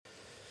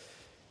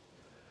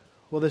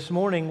Well, this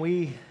morning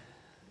we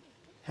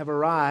have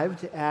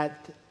arrived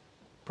at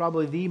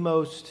probably the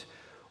most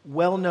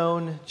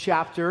well-known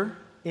chapter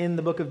in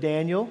the book of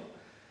Daniel,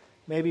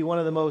 maybe one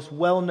of the most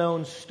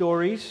well-known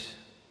stories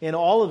in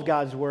all of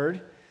God's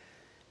Word,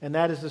 and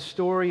that is the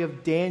story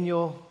of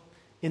Daniel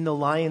in the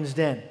lion's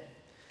den.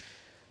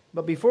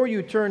 But before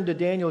you turn to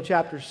Daniel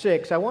chapter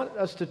 6, I want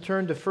us to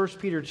turn to 1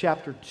 Peter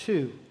chapter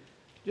 2.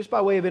 Just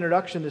by way of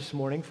introduction this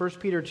morning, 1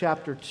 Peter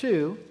chapter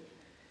 2,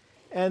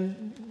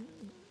 and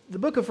the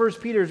book of 1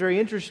 Peter is very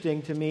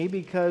interesting to me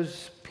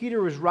because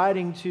Peter was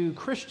writing to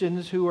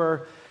Christians who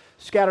were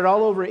scattered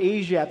all over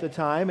Asia at the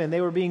time, and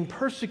they were being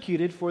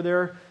persecuted for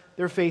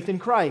their faith in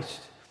Christ.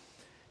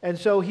 And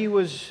so he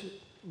was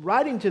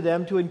writing to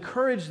them to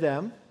encourage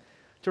them,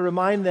 to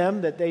remind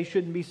them that they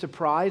shouldn't be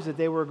surprised that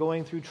they were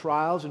going through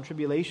trials and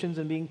tribulations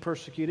and being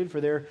persecuted for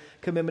their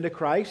commitment to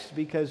Christ,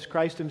 because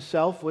Christ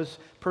himself was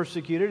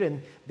persecuted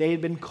and they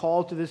had been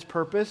called to this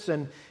purpose,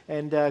 and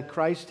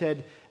Christ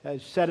had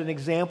set an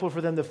example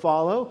for them to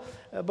follow.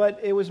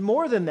 But it was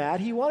more than that.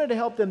 He wanted to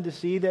help them to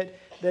see that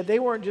they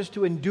weren't just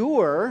to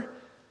endure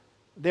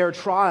their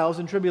trials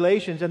and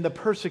tribulations and the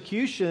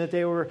persecution that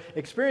they were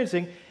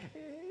experiencing.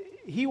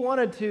 He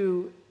wanted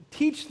to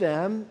teach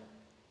them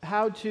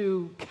how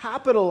to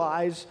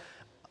capitalize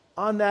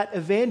on that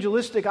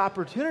evangelistic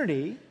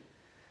opportunity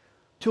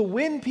to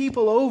win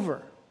people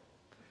over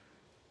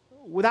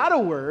without a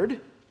word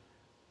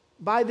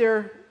by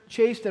their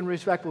chaste and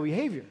respectful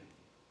behavior.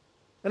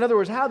 In other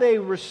words, how they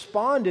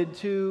responded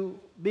to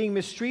being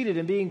mistreated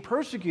and being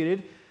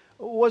persecuted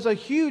was a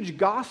huge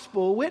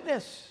gospel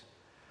witness.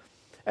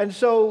 And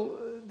so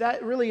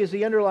that really is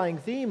the underlying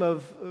theme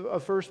of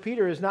 1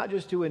 Peter, is not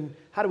just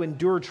how to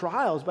endure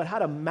trials, but how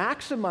to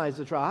maximize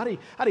the trial,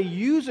 how to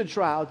use a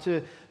trial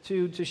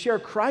to share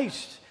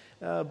Christ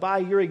by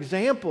your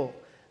example,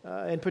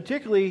 and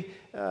particularly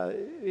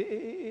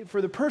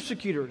for the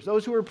persecutors,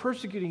 those who are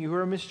persecuting you, who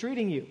are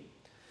mistreating you.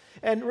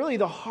 And really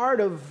the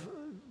heart of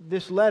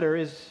this letter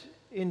is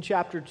in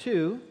chapter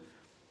 2,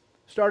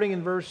 starting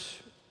in verse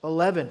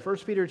 11. 1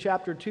 Peter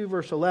chapter 2,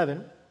 verse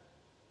 11.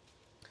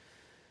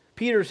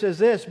 Peter says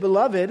this,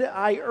 "Beloved,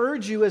 I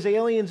urge you as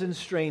aliens and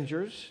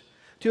strangers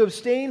to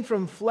abstain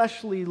from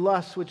fleshly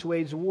lusts which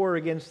wage war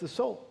against the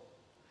soul.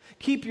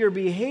 Keep your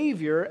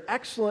behavior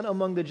excellent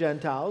among the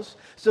Gentiles,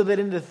 so that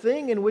in the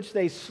thing in which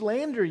they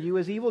slander you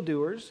as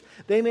evildoers,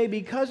 they may,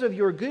 because of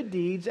your good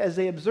deeds, as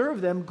they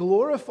observe them,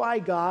 glorify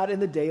God in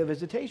the day of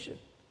visitation.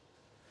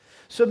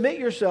 Submit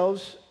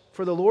yourselves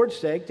for the Lord's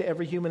sake to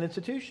every human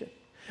institution,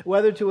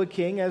 whether to a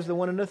king as the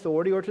one in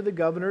authority, or to the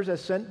governors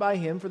as sent by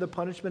him for the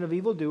punishment of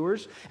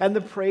evildoers and the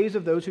praise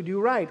of those who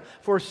do right.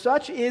 For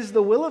such is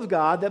the will of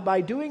God, that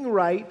by doing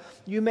right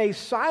you may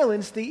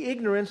silence the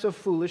ignorance of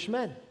foolish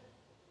men.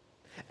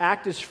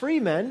 Act as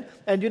free men,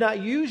 and do not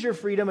use your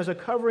freedom as a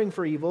covering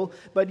for evil,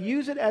 but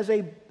use it as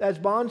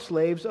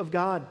bondslaves of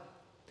God.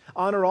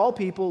 Honor all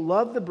people,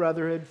 love the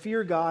brotherhood,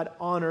 fear God,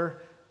 honor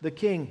the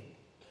king."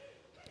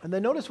 And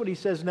then notice what he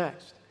says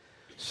next.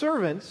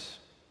 "Servants,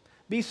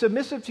 be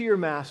submissive to your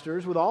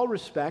masters with all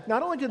respect,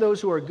 not only to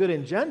those who are good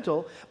and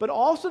gentle, but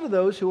also to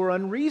those who are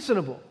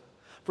unreasonable.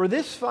 For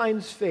this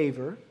finds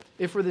favor,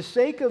 if for the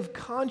sake of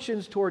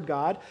conscience toward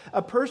God,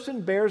 a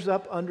person bears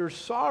up under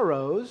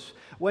sorrows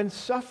when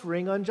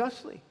suffering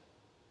unjustly.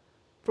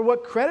 For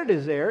what credit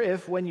is there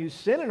if, when you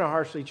sin and are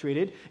harshly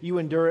treated, you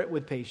endure it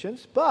with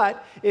patience?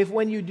 But if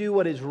when you do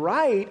what is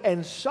right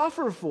and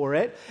suffer for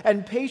it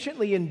and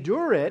patiently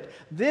endure it,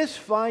 this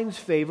finds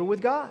favor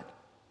with God.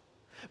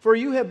 For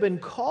you have been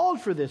called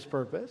for this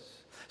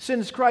purpose,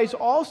 since Christ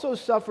also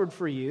suffered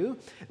for you,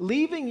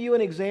 leaving you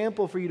an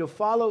example for you to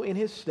follow in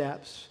his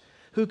steps,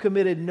 who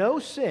committed no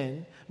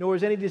sin, nor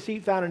was any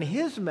deceit found in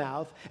his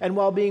mouth, and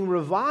while being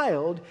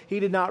reviled, he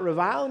did not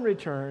revile in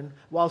return.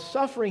 While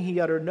suffering, he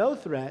uttered no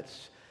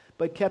threats,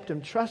 but kept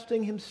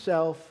entrusting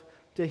himself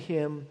to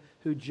him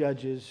who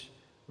judges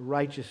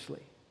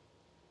righteously."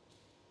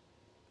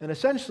 And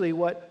essentially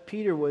what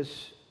Peter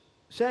was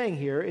saying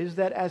here is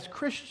that as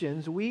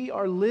Christians, we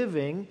are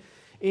living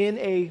in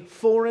a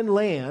foreign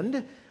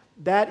land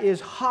that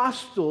is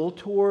hostile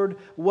toward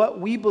what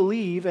we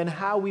believe and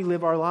how we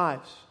live our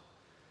lives.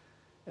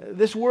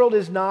 This world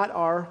is not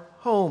our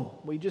home.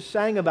 We just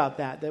sang about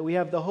that we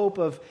have the hope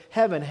of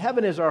heaven.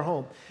 Heaven is our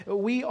home.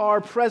 We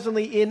are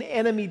presently in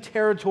enemy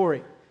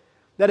territory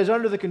that is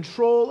under the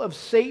control of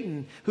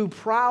Satan, who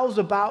prowls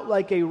about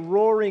like a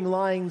roaring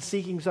lion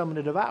seeking someone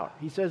to devour.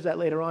 He says that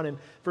later on in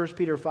 1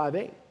 Peter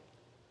 5:8.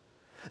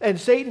 And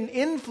Satan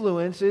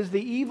influences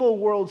the evil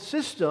world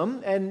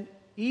system and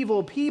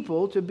evil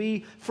people to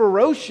be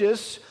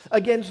ferocious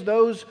against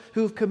those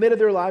who've committed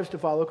their lives to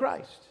follow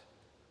Christ.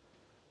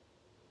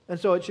 And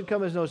so it should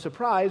come as no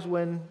surprise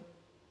when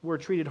we're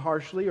treated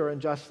harshly or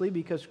unjustly,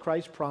 because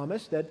Christ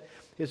promised that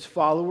his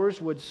followers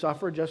would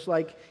suffer just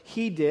like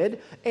he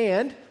did.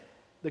 And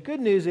the good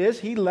news is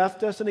he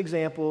left us an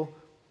example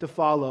to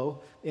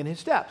follow in his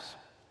steps.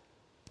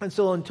 And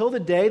so until the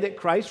day that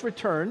Christ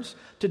returns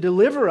to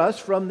deliver us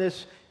from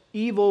this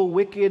evil,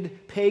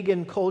 wicked,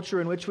 pagan culture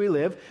in which we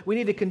live. We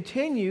need to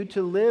continue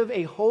to live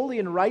a holy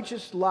and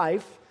righteous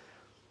life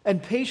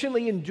and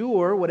patiently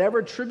endure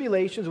whatever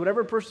tribulations,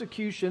 whatever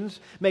persecutions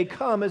may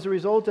come as a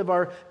result of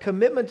our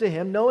commitment to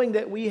Him, knowing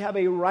that we have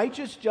a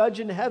righteous judge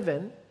in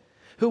heaven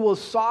who will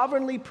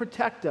sovereignly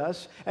protect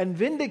us and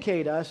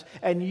vindicate us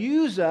and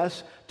use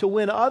us to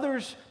win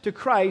others to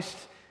Christ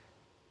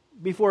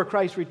before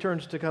Christ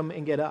returns to come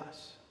and get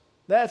us.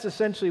 That's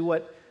essentially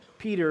what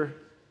Peter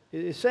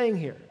is saying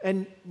here.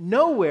 And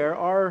nowhere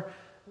are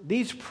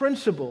these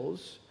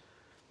principles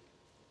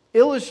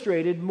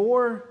illustrated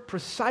more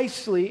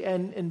precisely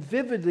and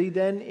vividly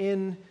than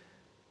in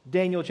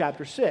Daniel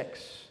chapter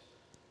 6.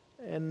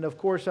 And of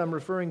course, I'm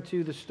referring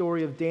to the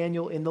story of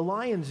Daniel in the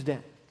lion's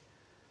den.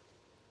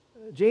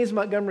 James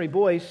Montgomery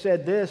Boyce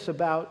said this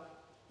about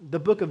the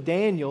book of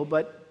Daniel,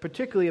 but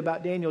particularly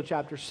about Daniel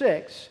chapter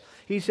 6.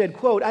 He said,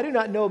 quote, "I do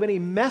not know of any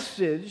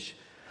message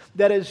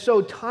that is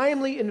so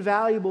timely and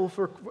valuable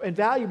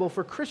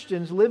for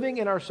Christians living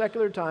in our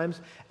secular times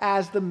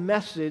as the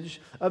message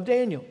of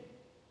Daniel.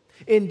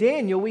 In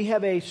Daniel, we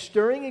have a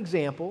stirring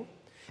example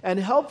and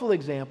helpful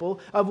example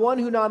of one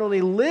who not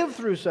only lived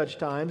through such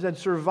times and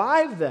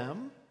survived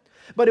them,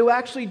 but who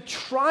actually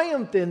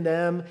triumphed in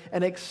them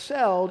and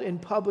excelled in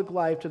public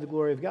life to the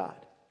glory of God.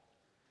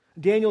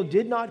 Daniel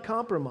did not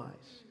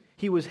compromise.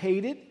 He was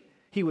hated,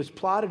 he was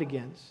plotted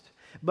against,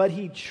 but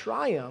he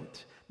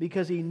triumphed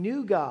because he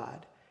knew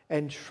God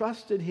and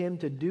trusted Him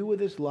to do with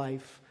his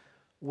life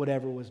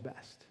whatever was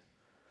best."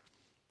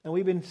 And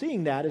we've been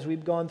seeing that as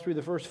we've gone through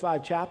the first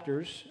 5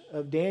 chapters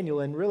of Daniel,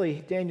 and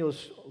really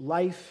Daniel's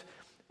life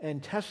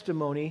and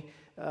testimony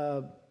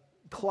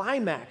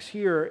climax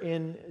here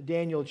in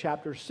Daniel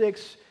chapter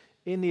 6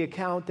 in the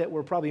account that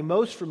we're probably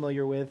most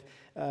familiar with,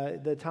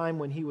 the time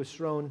when he was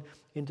thrown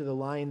into the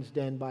lion's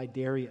den by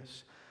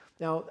Darius.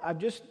 Now, I've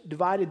just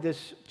divided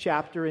this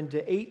chapter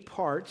into 8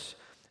 parts,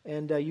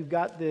 and you've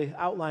got the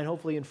outline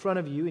hopefully in front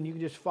of you, and you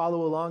can just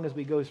follow along as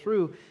we go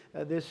through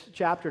this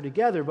chapter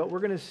together. But we're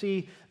going to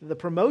see the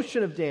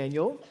promotion of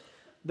Daniel,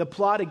 the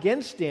plot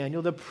against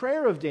Daniel, the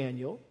prayer of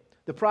Daniel,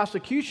 the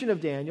prosecution of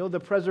Daniel, the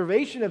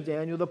preservation of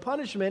Daniel, the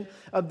punishment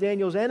of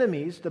Daniel's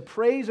enemies, the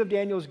praise of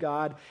Daniel's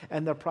God,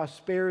 and the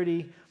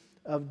prosperity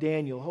of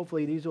Daniel.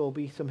 Hopefully these will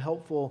be some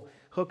helpful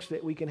hooks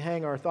that we can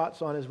hang our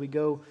thoughts on as we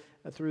go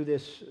through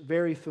this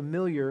very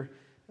familiar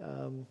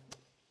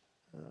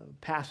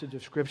passage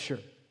of Scripture.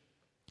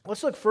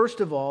 Let's look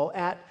first of all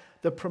at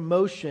the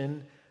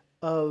promotion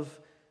of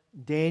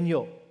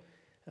Daniel.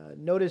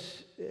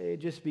 Notice it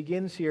just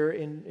begins here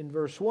in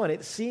verse 1.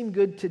 It seemed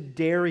good to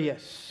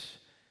Darius.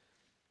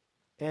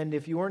 And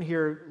if you weren't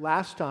here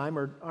last time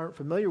or aren't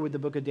familiar with the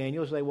book of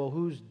Daniel, it's like, well,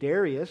 who's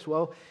Darius?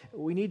 Well,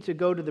 we need to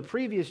go to the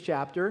previous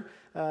chapter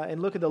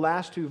and look at the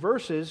last 2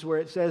 verses where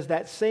it says,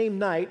 "That same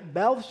night,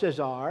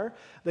 Belshazzar,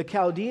 the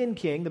Chaldean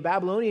king, the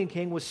Babylonian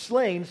king, was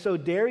slain, so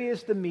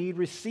Darius the Mede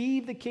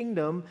received the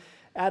kingdom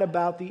at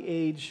about the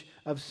age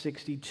of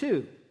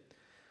 62.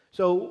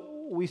 So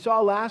we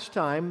saw last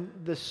time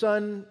the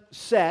sun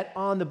set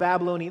on the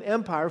Babylonian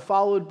Empire,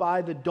 followed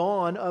by the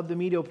dawn of the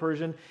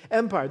Medo-Persian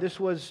Empire. This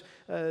was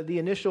the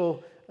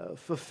initial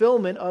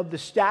fulfillment of the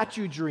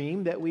statue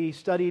dream that we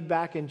studied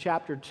back in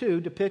chapter 2,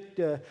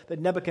 that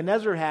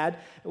Nebuchadnezzar had,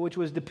 which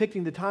was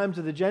depicting the times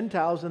of the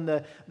Gentiles and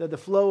the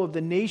flow of the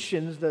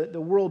nations,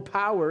 the world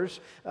powers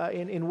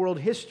in world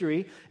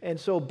history. And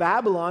so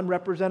Babylon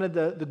represented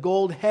the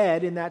gold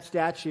head in that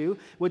statue,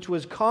 which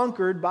was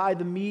conquered by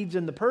the Medes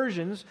and the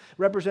Persians,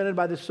 represented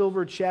by the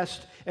silver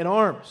chest and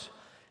arms.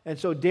 And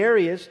so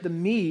Darius the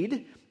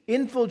Mede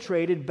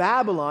infiltrated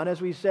Babylon,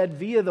 as we said,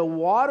 via the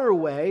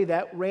waterway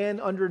that ran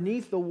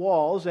underneath the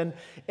walls and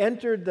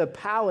entered the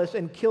palace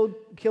and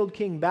killed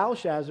King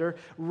Belshazzar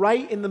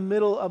right in the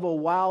middle of a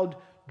wild,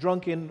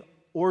 drunken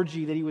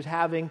orgy that he was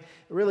having,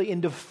 really in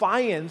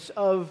defiance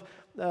of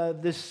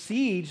this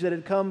siege that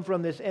had come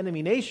from this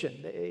enemy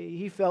nation.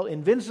 He felt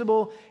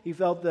invincible. He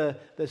felt the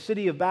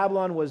city of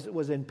Babylon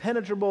was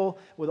impenetrable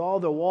with all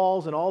the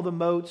walls and all the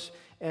moats.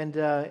 And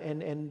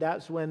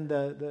that's when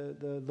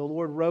the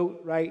Lord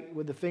wrote, right,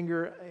 with the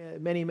finger,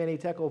 many, many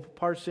tekel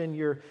parsin,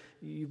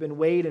 you've been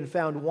weighed and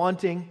found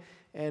wanting,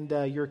 and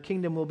your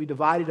kingdom will be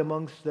divided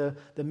amongst the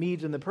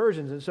Medes and the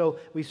Persians. And so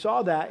we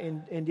saw that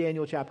in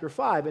Daniel chapter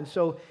 5. And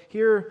so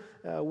here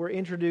we're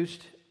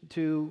introduced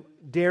to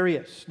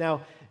Darius.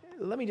 Now,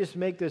 let me just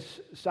make this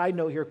side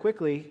note here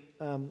quickly.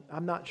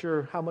 I'm not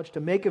sure how much to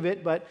make of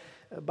it, but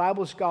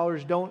Bible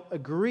scholars don't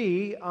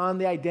agree on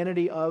the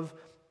identity of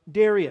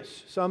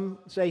Darius. Some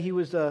say he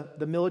was the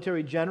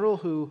military general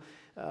who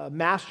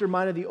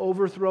masterminded the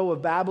overthrow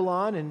of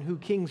Babylon and who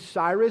King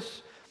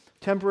Cyrus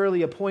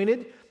temporarily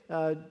appointed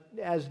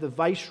as the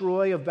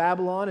viceroy of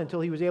Babylon until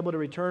he was able to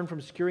return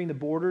from securing the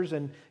borders,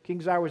 and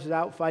King Cyrus was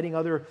out fighting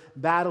other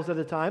battles at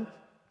the time.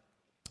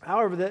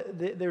 However,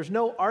 there's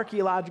no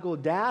archaeological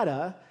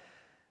data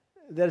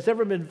that has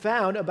ever been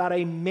found about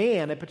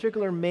a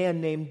particular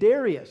man named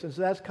Darius. And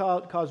so that's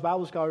caused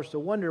Bible scholars to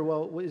wonder,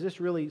 well, is this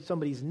really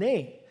somebody's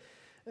name?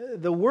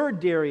 The word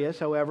Darius,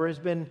 however, has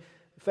been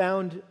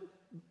found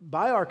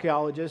by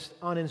archaeologists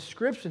on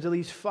inscriptions,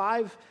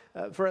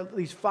 for at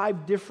least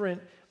five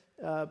different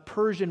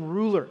Persian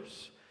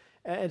rulers.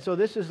 And so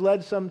this has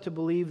led some to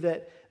believe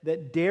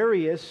that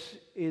Darius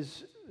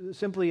is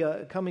simply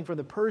coming from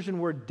the Persian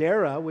word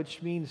Dara,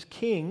 which means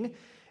king,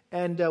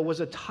 and was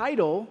a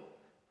title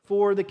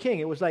for the king.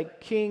 It was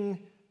like King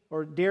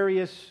or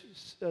Darius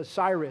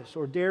Cyrus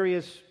or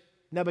Darius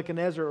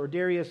Nebuchadnezzar or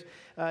Darius.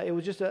 It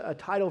was just a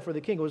title for the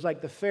king. It was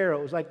like the Pharaoh.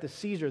 It was like the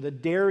Caesar. The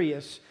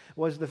Darius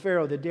was the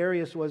Pharaoh. The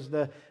Darius was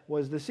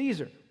the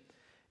Caesar.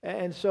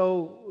 And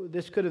so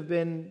this could have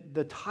been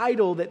the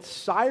title that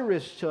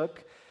Cyrus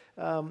took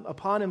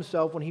upon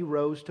himself when he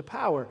rose to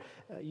power.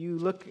 You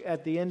look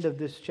at the end of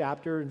this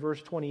chapter in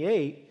verse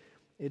 28,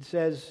 it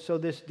says, "So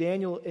this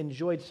Daniel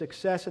enjoyed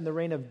success in the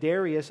reign of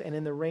Darius and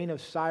in the reign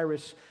of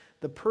Cyrus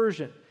the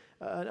Persian."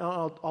 An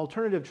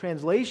alternative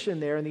translation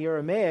there in the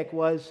Aramaic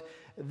was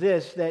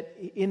this, that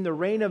in the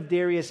reign of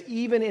Darius,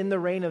 even in the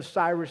reign of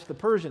Cyrus the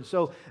Persian.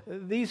 So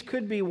these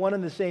could be one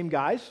and the same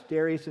guys,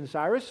 Darius and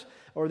Cyrus,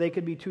 or they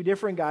could be two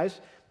different guys.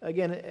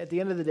 Again, at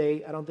the end of the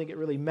day, I don't think it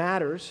really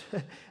matters,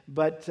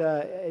 but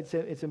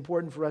it's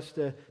important for us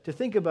to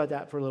think about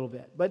that for a little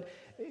bit. But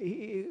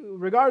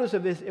regardless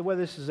of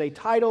whether this is a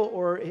title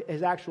or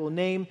his actual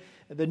name,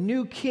 the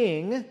new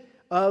king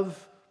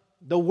of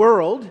the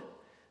world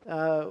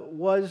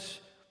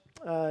was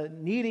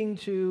needing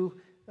to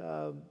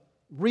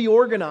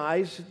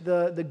reorganize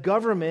the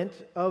government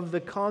of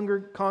the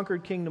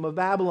conquered kingdom of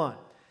Babylon.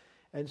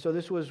 And so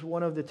this was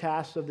one of the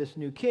tasks of this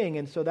new king.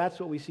 And so that's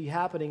what we see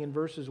happening in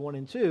verses 1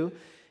 and 2.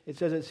 It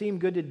says, "It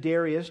seemed good to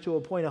Darius to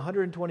appoint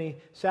 120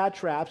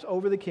 satraps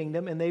over the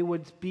kingdom, and they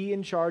would be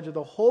in charge of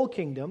the whole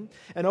kingdom,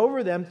 and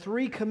over them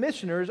 3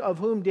 commissioners, of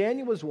whom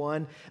Daniel was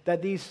one,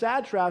 that these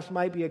satraps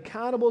might be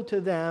accountable to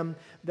them,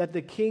 that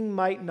the king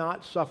might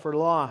not suffer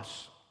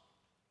loss."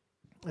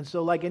 And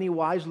so like any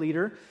wise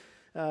leader,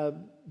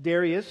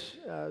 Darius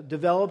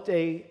developed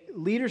a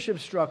leadership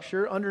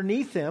structure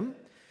underneath him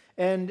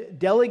and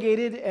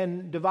delegated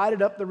and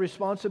divided up the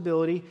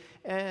responsibility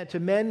to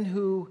men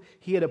who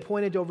he had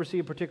appointed to oversee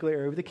a particular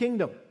area of the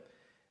kingdom.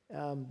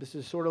 This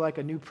is sort of like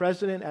a new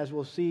president, as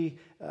we'll see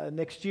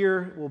next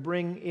year. Will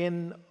bring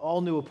in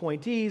all new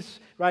appointees,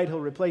 right? He'll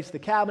replace the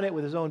cabinet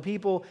with his own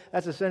people.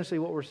 That's essentially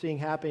what we're seeing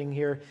happening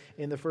here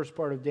in the first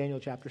part of Daniel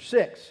chapter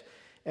 6.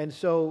 And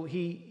so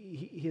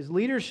his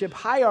leadership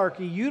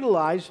hierarchy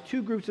utilized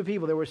 2 groups of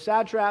people. There were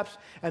satraps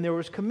and there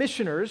was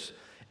commissioners.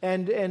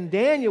 And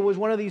Daniel was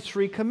one of these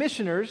 3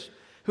 commissioners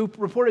who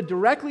reported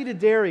directly to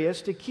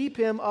Darius to keep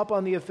him up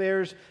on the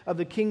affairs of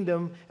the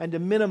kingdom and to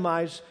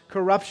minimize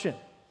corruption.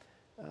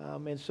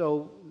 And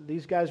so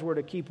these guys were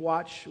to keep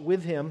watch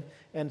with him.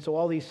 And so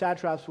all these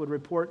satraps would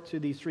report to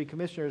these 3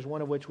 commissioners,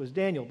 one of which was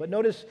Daniel. But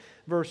notice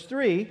verse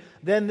 3,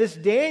 "Then this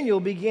Daniel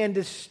began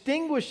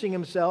distinguishing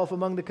himself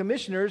among the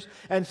commissioners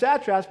and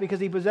satraps because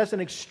he possessed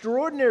an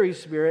extraordinary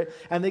spirit,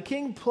 and the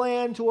king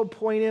planned to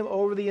appoint him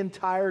over the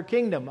entire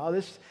kingdom." Oh,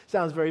 this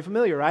sounds very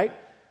familiar, right?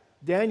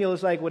 Daniel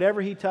is like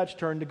whatever he touched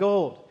turned to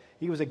gold.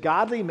 He was a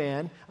godly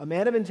man, a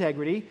man of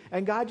integrity,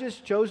 and God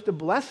just chose to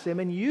bless him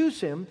and use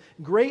him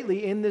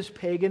greatly in this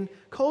pagan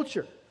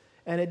culture.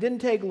 And it didn't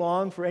take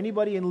long for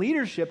anybody in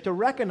leadership to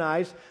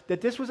recognize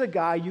that this was a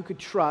guy you could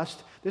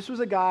trust. This was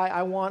a guy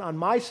I want on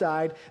my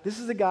side. This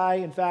is a guy,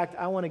 in fact,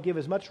 I want to give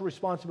as much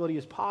responsibility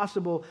as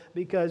possible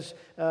because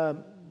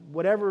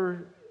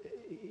whatever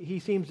he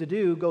seems to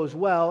do goes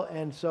well,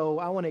 and so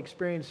I want to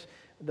experience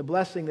the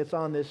blessing that's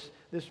on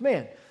this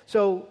man.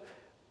 So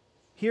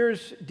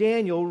here's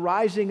Daniel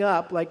rising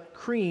up like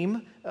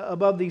cream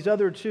above these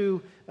other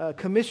 2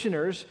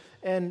 commissioners,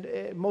 and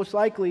most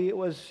likely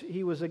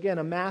he was again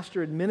a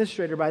master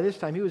administrator by this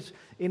time. He was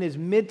in his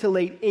mid to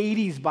late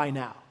 80s by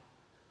now.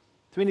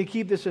 So we need to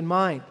keep this in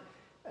mind.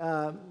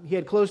 He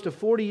had close to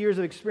 40 years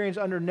of experience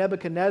under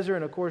Nebuchadnezzar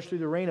and of course through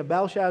the reign of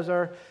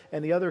Belshazzar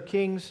and the other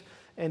kings.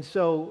 And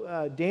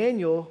so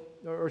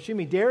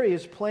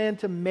Darius planned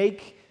to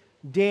make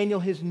Daniel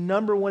his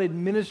number 1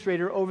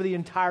 administrator over the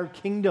entire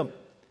kingdom.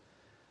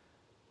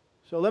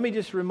 So let me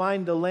just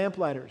remind the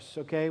lamplighters,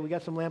 okay? We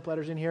got some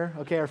lamplighters in here?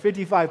 Okay, our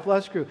 55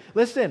 plus crew.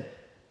 Listen,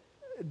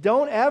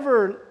 don't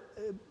ever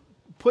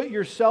put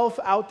yourself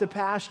out to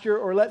pasture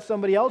or let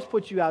somebody else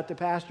put you out to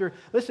pasture.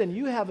 Listen,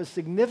 you have a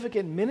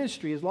significant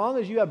ministry as long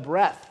as you have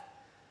breath.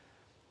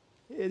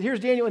 Here's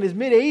Daniel in his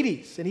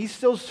mid-80s, and he's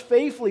still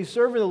faithfully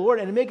serving the Lord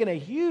and making a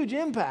huge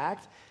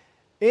impact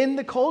in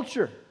the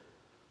culture.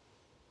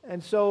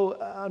 And so,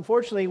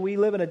 unfortunately, we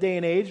live in a day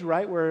and age,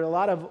 right, where a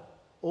lot of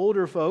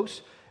older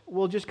folks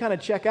will just kind of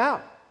check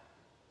out.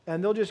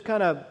 And they'll just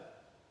kind of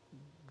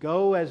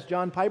go, as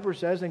John Piper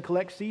says, and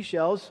collect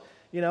seashells,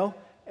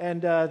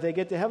 and they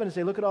get to heaven and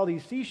say, "Look at all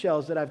these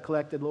seashells that I've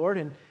collected, Lord."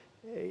 And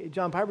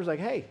John Piper's like,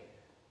 "Hey,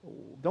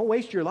 don't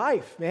waste your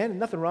life, man.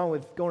 Nothing wrong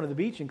with going to the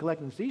beach and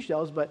collecting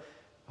seashells, but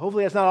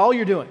hopefully that's not all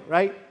you're doing,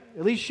 right?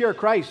 At least share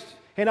Christ.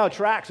 Hand out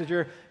tracts as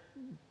you're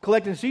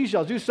collecting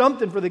seashells. Do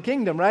something for the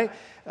kingdom, right?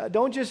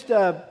 Don't just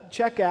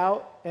check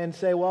out and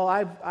say, well,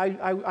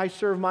 I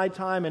serve my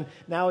time and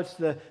now it's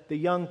the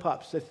young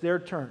pups. It's their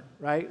turn,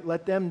 right?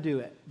 Let them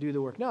do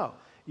the work. No,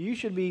 you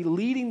should be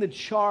leading the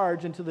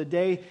charge until the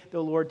day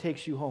the Lord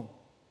takes you home.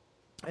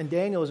 And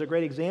Daniel is a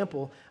great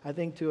example, I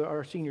think, to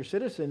our senior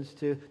citizens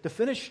to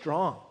finish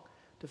strong,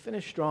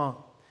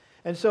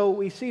 And so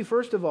we see,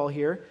 first of all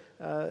here,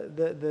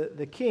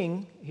 the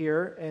king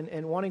here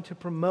and wanting to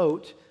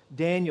promote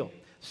Daniel.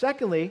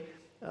 Secondly,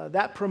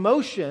 that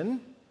promotion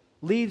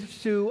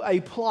leads to a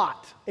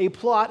plot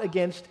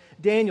against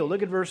Daniel.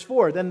 Look at verse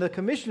 4. Then the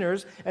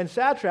commissioners and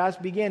satraps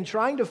began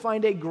trying to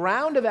find a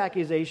ground of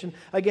accusation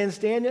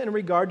against Daniel in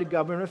regard to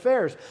government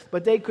affairs.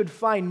 But they could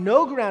find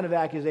no ground of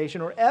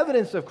accusation or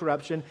evidence of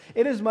corruption,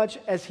 inasmuch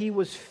as he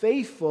was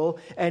faithful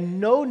and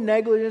no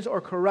negligence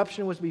or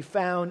corruption was to be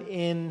found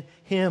in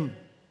him.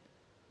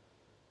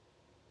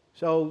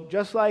 So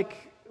just like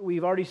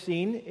we've already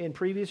seen in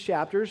previous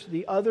chapters,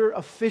 the other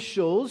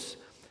officials,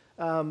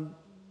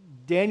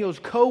 Daniel's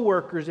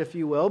co-workers, if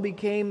you will,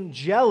 became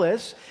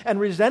jealous and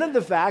resented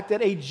the fact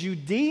that a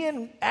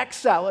Judean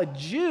exile, a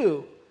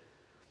Jew,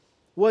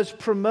 was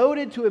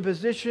promoted to a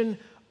position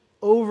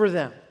over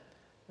them.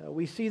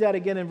 We see that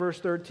again in verse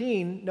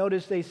 13.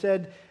 Notice they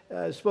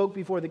spoke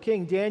before the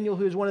king, Daniel,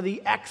 who is one of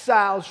the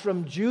exiles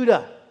from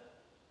Judah.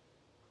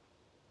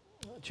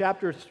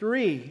 Chapter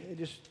 3,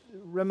 just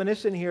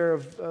reminiscent here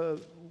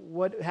of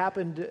what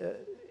happened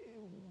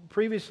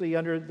previously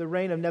under the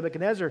reign of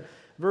Nebuchadnezzar.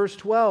 Verse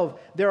 12,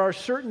 there are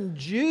certain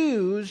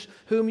Jews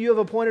whom you have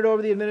appointed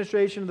over the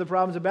administration of the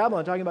province of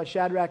Babylon. Talking about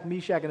Shadrach,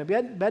 Meshach, and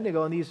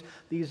Abednego. And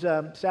these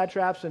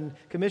satraps and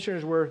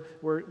commissioners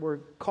were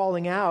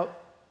calling out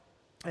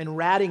and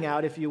ratting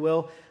out, if you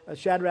will,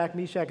 Shadrach,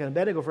 Meshach, and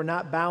Abednego for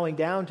not bowing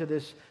down to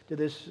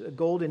this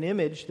golden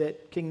image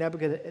that King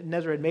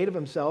Nebuchadnezzar had made of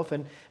himself.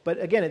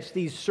 But again, it's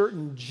these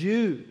certain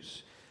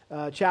Jews.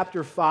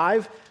 Chapter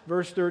 5,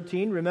 verse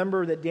 13,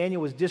 remember that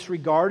Daniel was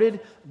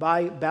disregarded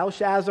by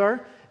Belshazzar.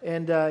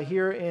 And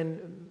here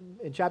in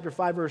chapter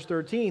 5, verse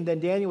 13, then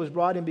Daniel was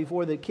brought in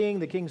before the king.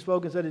 The king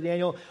spoke and said to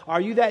Daniel, are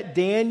you that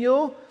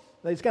Daniel?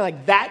 It's kind of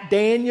like that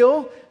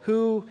Daniel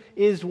who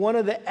is one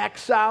of the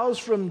exiles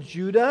from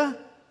Judah,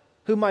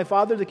 whom my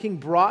father the king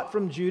brought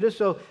from Judah.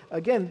 So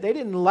again, they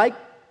didn't like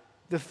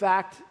the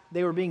fact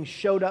they were being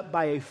showed up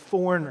by a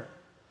foreigner.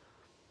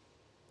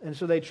 And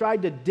so they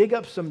tried to dig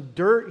up some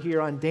dirt here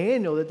on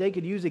Daniel that they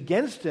could use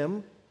against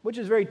him, which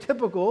is very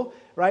typical,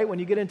 right? When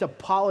you get into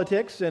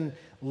politics and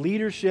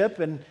leadership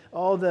and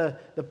all the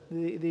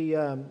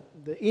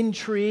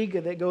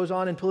intrigue that goes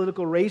on in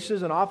political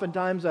races, and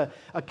oftentimes a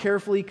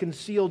carefully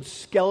concealed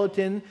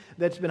skeleton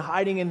that's been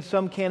hiding in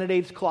some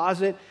candidate's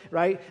closet,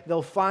 right?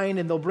 They'll find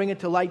and they'll bring it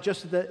to light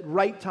just at the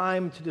right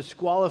time to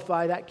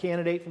disqualify that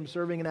candidate from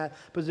serving in that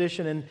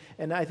position.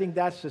 And I think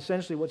that's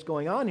essentially what's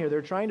going on here.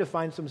 They're trying to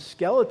find some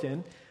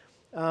skeleton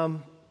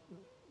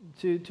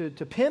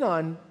to pin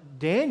on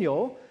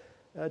Daniel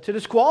to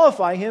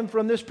disqualify him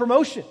from this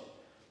promotion,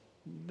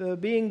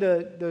 being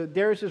the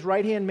Darius's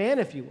right-hand man,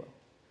 if you will.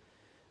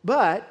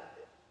 But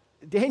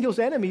Daniel's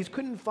enemies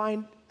couldn't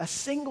find a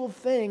single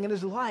thing in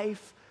his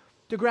life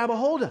to grab a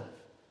hold of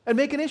and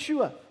make an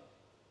issue of.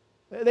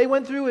 They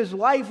went through his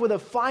life with a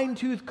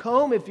fine-tooth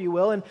comb, if you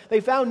will, and they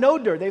found no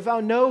dirt. They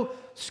found no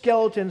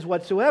skeletons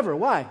whatsoever.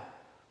 Why?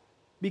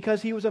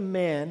 Because he was a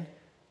man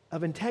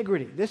of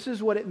integrity. This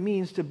is what it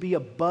means to be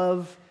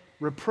above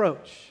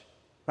reproach.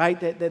 Right?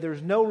 That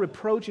there's no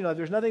reproaching of.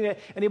 There's nothing that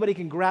anybody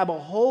can grab a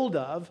hold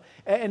of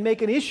and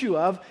make an issue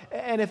of.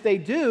 And if they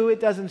do,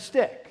 it doesn't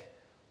stick.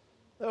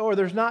 Or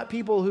there's not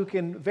people who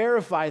can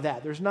verify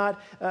that. There's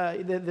not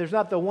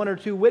the one or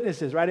two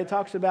witnesses, right? It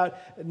talks about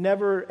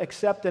never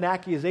accept an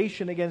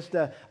accusation against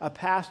a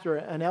pastor,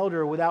 an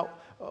elder,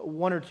 without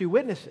one or two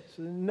witnesses.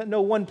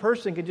 No one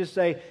person can just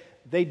say,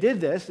 they did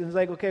this, and it's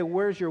like, okay,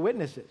 where's your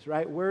witnesses,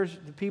 right? Where's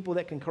the people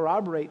that can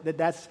corroborate that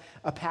that's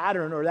a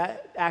pattern or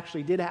that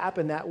actually did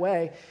happen that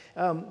way?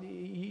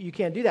 You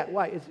can't do that.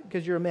 Why? It's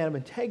because you're a man of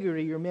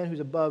integrity. You're a man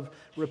who's above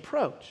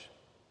reproach.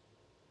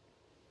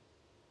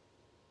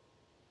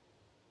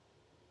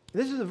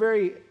 This is a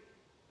very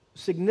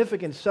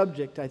significant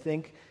subject, I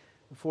think,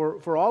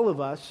 for all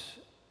of us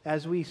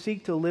as we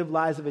seek to live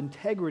lives of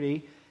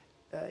integrity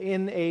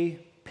in a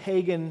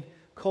pagan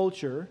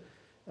culture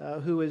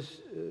who is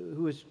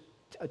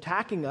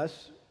attacking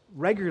us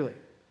regularly,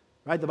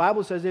 right? The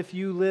Bible says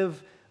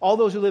all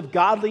those who live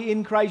godly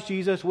in Christ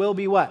Jesus will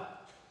be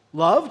what?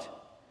 Loved?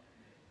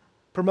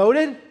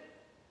 Promoted?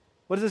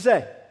 What does it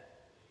say?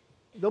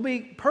 They'll be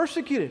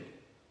persecuted.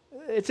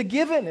 It's a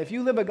given. If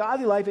you live a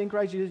godly life in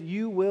Christ Jesus,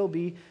 you will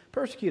be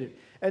persecuted.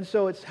 And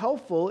so it's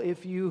helpful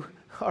if you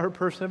are a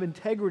person of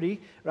integrity,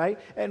 right?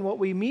 And what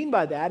we mean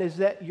by that is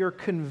that your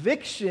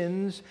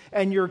convictions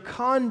and your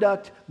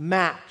conduct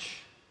match.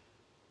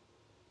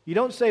 You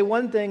don't say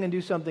one thing and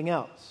do something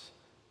else.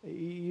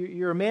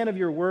 You're a man of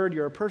your word.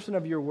 You're a person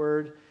of your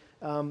word.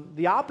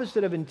 The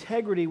opposite of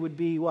integrity would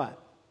be what?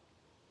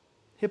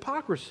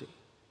 Hypocrisy.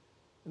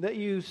 That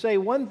you say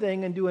one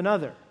thing and do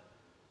another.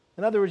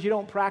 In other words, you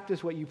don't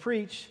practice what you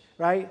preach,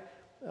 right?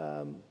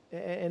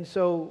 And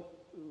so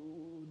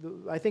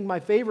I think my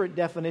favorite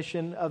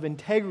definition of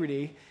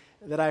integrity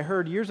that I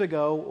heard years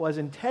ago was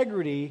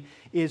integrity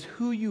is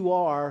who you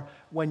are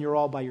when you're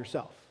all by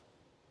yourself.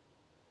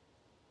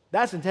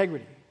 That's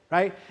integrity,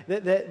 right?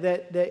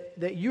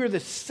 That you're the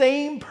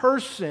same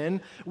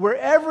person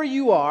wherever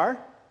you are,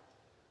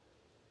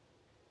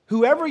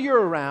 whoever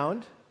you're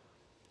around,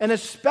 and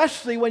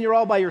especially when you're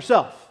all by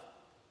yourself.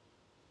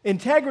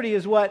 Integrity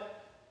is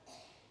what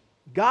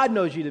God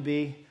knows you to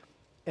be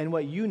and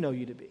what you know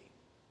you to be.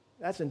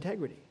 That's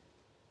integrity.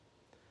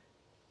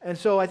 And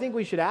so I think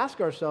we should ask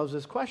ourselves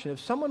this question. If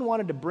someone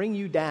wanted to bring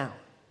you down,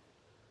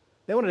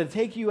 they wanted to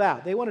take you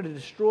out, they wanted to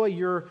destroy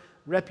your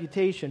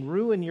reputation,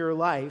 ruin your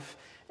life,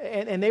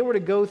 and they were to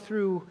go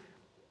through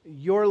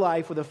your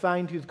life with a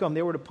fine-tooth comb,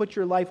 they were to put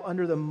your life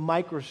under the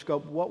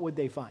microscope, what would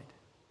they find?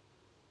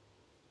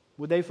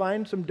 Would they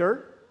find some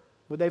dirt?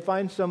 Would they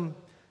find some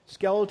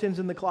skeletons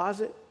in the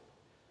closet?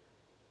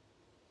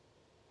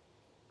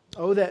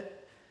 Oh,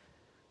 that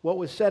what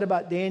was said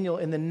about Daniel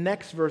in the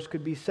next verse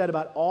could be said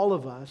about all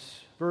of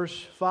us.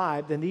 Verse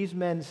 5, then these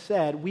men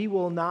said, we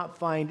will not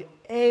find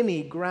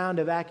any ground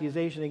of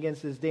accusation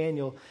against this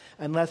Daniel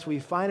unless we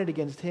find it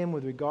against him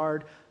with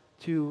regard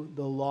to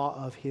the law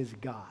of his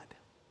God.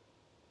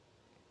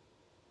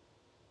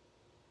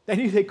 They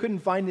knew they couldn't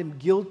find him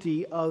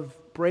guilty of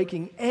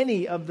breaking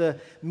any of the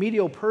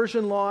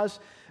Medo-Persian laws,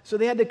 so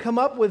they had to come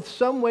up with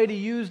some way to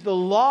use the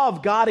law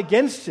of God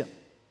against him.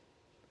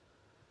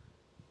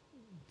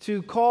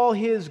 To call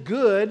his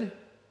good,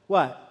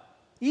 what?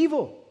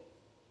 Evil.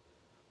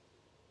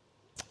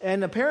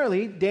 And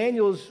apparently,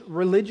 Daniel's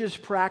religious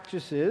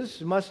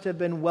practices must have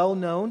been well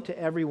known to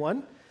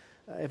everyone.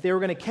 If they were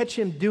going to catch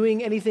him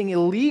doing anything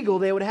illegal,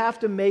 they would have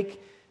to make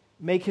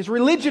his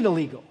religion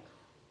illegal.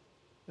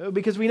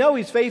 Because we know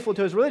he's faithful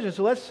to his religion,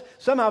 so let's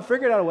somehow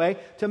figure out a way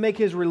to make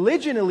his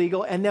religion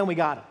illegal, and then we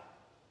got him.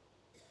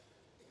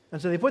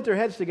 And so they put their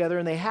heads together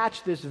and they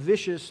hatched this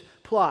vicious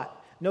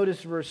plot.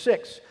 Notice verse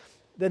 6.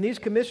 Then these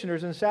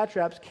commissioners and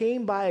satraps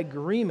came by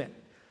agreement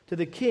to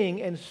the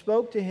king and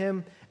spoke to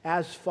him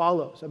as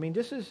follows. I mean,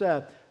 this is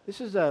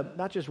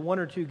not just one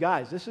or two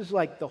guys. This is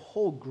like the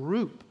whole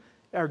group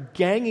are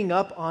ganging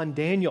up on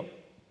Daniel.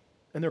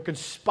 And they're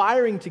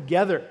conspiring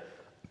together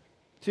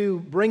to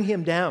bring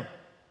him down.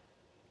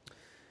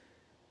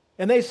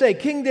 And they say,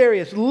 King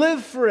Darius,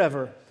 live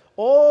forever.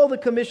 All the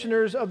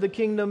commissioners of the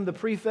kingdom, the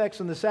prefects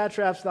and the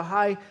satraps, the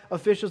high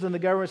officials and the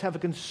governors have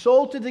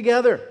consulted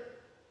together.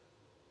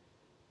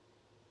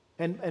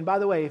 And by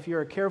the way, if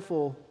you're a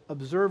careful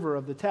observer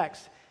of the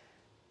text,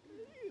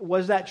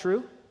 was that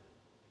true?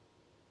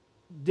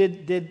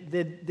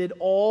 Did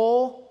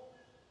all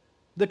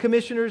the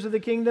commissioners of the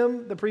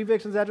kingdom, the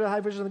prefects and satraps, the high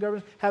officials and the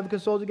governors have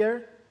consulted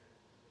together?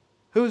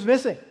 Who's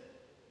missing?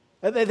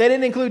 They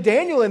didn't include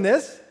Daniel in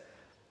this.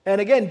 And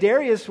again,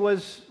 Darius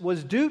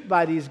was duped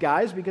by these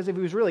guys because if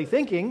he was really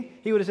thinking,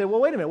 he would have said,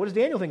 well, wait a minute, what does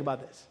Daniel think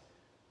about this?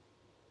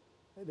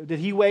 Did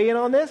he weigh in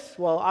on this?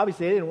 Well,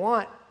 obviously they didn't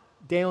want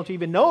Daniel to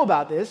even know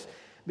about this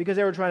because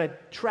they were trying to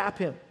trap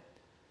him.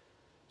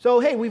 So,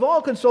 hey, we've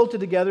all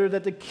consulted together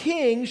that the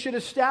king should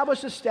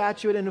establish a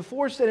statute and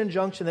enforce that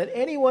injunction that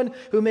anyone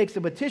who makes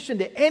a petition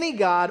to any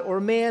god or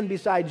man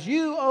besides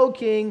you, O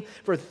king,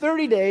 for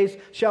 30 days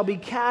shall be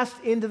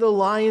cast into the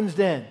lion's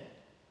den.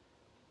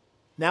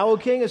 Now, O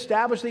king,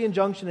 establish the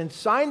injunction and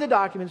sign the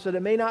document so that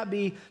it may not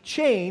be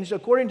changed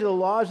according to the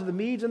laws of the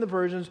Medes and the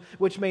Persians,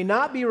 which may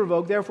not be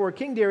revoked. Therefore,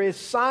 King Darius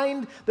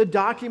signed the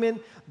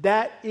document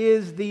that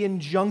is the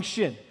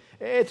injunction.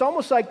 It's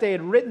almost like they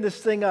had written this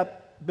thing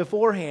up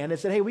beforehand and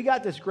said, hey, we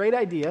got this great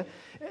idea.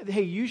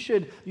 Hey, you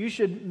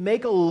should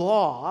make a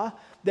law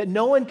that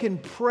no one can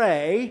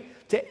pray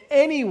to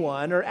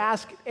anyone or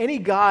ask any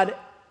god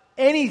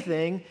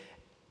anything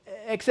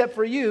except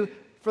for you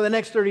for the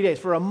next 30 days,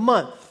 for a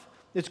month.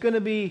 It's going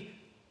to be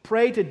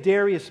pray to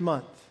Darius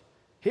month.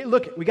 Hey,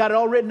 look, we got it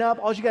all written up.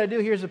 All you got to do,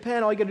 here's a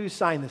pen. All you got to do is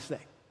sign this thing.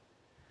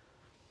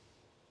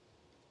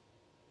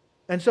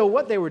 And so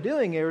what they were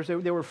doing is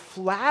they were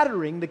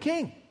flattering the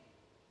king.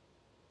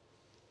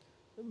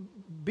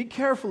 Be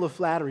careful of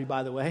flattery,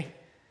 by the way.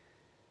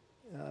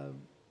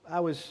 I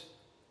was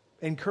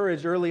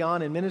encouraged early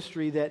on in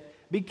ministry that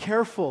be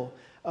careful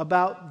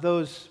about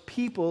those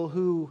people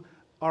who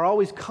are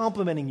always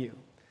complimenting you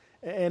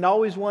and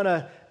always want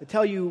to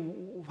tell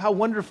you how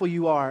wonderful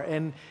you are.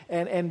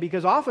 And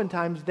because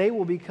oftentimes they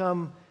will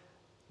become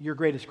your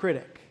greatest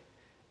critic.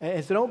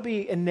 And so don't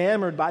be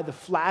enamored by the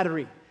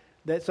flattery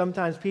that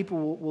sometimes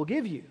people will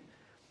give you.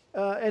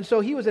 And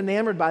so he was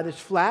enamored by this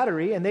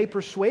flattery, and they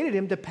persuaded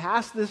him to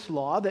pass this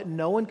law that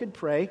no one could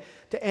pray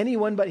to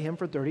anyone but him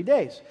for 30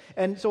 days.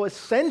 And so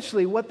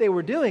essentially what they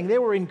were doing, they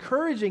were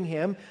encouraging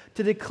him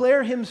to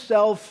declare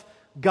himself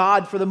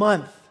God for the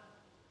month.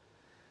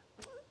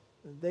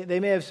 They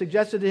may have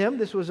suggested to him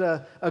this was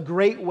a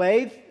great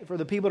way for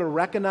the people to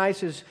recognize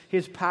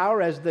his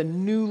power as the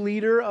new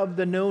leader of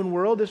the known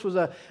world. This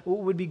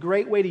would be a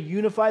great way to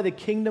unify the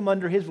kingdom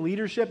under his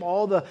leadership.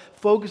 All the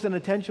focus and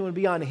attention would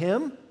be on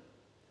him.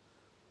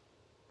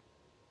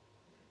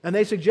 And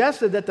they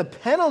suggested that the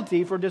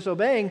penalty for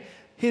disobeying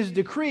his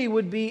decree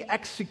would be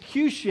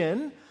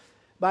execution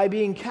by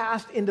being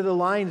cast into the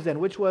lion's den,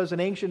 which was an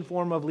ancient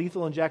form of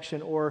lethal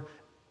injection or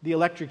the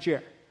electric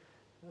chair.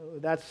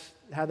 That's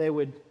how they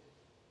would,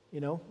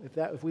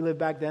 if we lived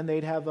back then,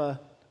 they'd have a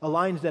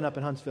lion's den up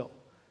in Huntsville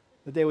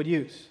that they would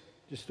use.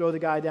 Just throw the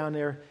guy down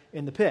there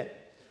in the pit.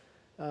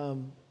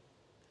 And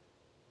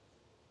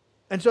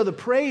so the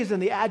praise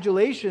and the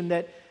adulation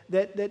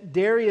that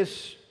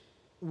Darius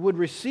would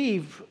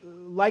receive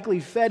likely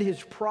fed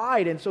his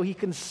pride, and so he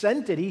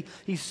consented.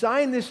 He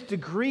signed this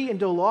decree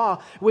into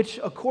law, which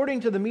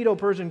according to the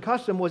Medo-Persian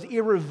custom was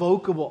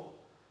irrevocable.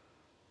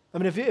 I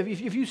mean,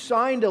 if you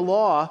signed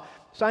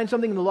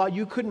something in the law,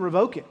 you couldn't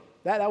revoke it.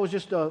 That was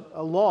just a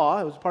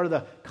law. It was part of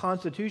the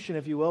constitution,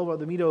 if you will,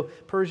 of the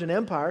Medo-Persian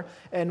Empire.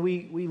 And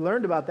we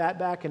learned about that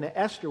back in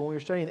Esther, when we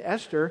were studying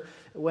Esther,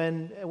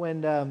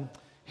 when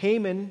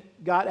Haman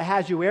got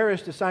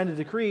Ahasuerus to sign a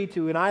decree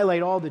to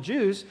annihilate all the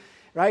Jews.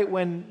 Right,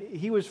 when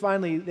they were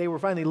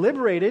finally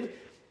liberated,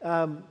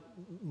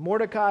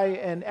 Mordecai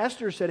and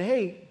Esther said,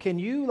 "Hey, can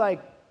you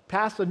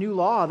pass a new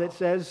law that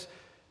says,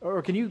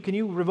 or can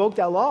you revoke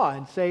that law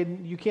and say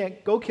you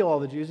can't go kill all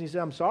the Jews?" And he said,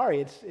 "I'm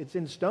sorry, it's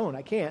in stone.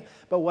 I can't.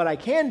 But what I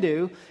can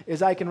do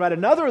is I can write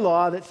another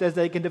law that says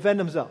they can defend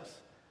themselves."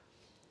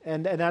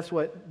 And that's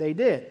what they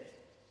did.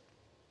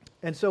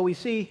 And so we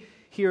see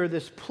here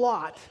this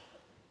plot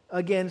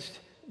against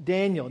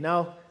Daniel.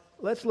 Now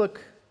let's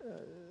look.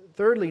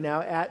 Thirdly,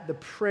 now at the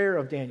prayer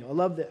of Daniel. I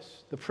love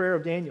this, the prayer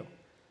of Daniel.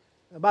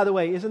 By the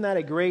way, isn't that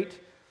a great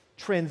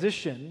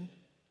transition?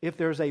 If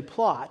there's a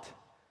plot,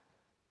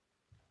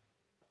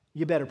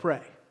 you better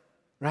pray,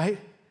 right?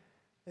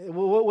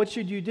 What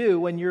should you do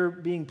when you're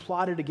being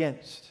plotted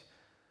against?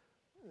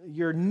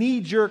 Your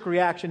knee-jerk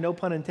reaction, no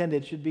pun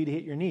intended, should be to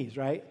hit your knees,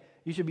 right?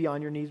 You should be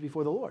on your knees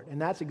before the Lord.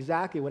 And that's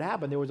exactly what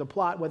happened. There was a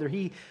plot, whether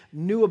he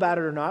knew about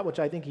it or not, which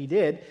I think he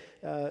did.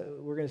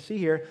 We're going to see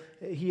here.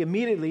 He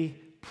immediately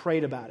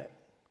prayed about it.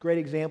 Great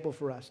example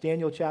for us.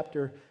 Daniel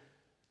chapter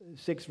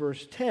 6,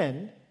 verse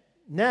 10.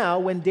 Now,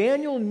 when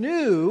Daniel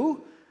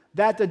knew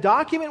that the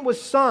document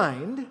was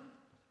signed,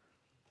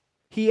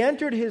 he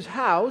entered his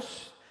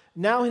house.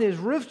 Now in his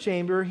roof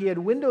chamber, he had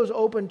windows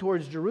open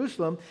towards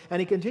Jerusalem,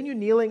 and he continued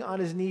kneeling on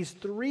his knees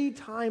 3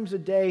 times a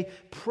day,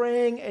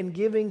 praying and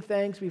giving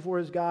thanks before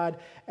his God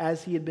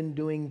as he had been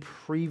doing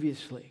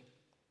previously.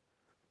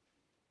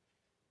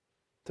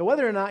 So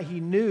whether or not he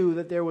knew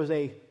that there was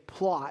a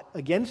plot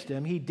against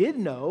him, he did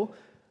know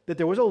that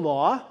there was a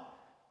law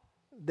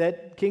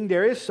that King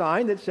Darius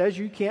signed that says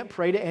you can't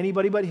pray to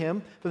anybody but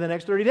him for the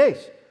next 30 days.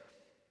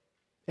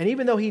 And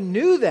even though he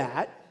knew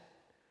that,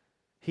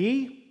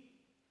 he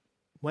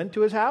went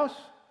to his house,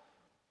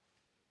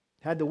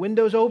 had the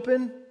windows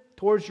open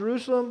towards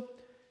Jerusalem.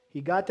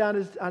 He got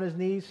down on his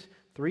knees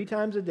 3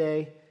 times a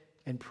day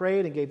and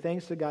prayed and gave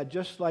thanks to God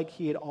just like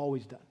he had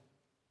always done.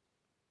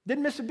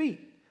 Didn't miss a beat.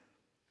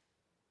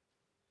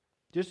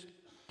 Just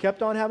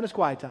kept on having his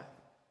quiet time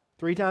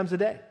 3 times a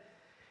day.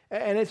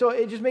 And so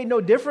it just made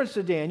no difference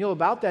to Daniel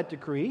about that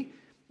decree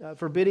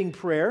forbidding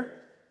prayer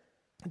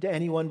to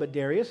anyone but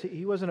Darius.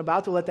 He wasn't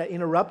about to let that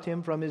interrupt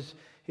him from his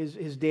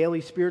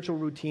daily spiritual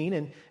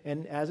routine.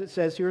 And as it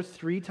says here,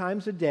 3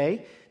 times a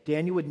day,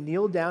 Daniel would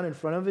kneel down in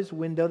front of his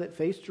window that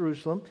faced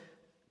Jerusalem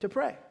to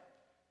pray.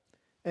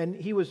 And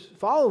he was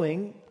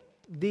following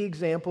the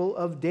example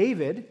of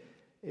David.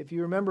 If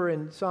you remember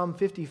in Psalm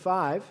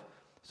 55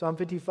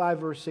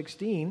 verse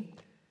 16,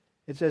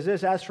 it says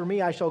this, "As for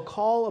me, I shall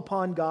call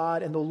upon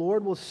God, and the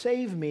Lord will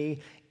save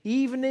me.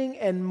 Evening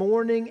and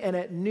morning and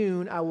at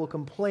noon I will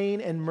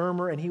complain and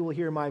murmur, and he will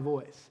hear my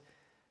voice."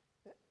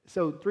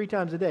 So 3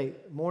 times a day,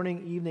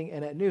 morning, evening,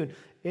 and at noon.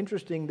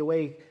 Interesting the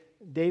way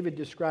David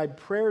described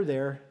prayer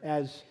there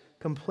as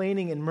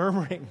complaining and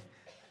murmuring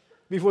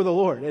before the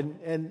Lord.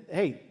 And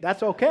hey,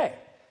 that's okay,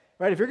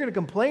 right? If you're going to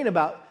complain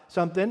about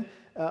something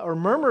or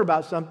murmur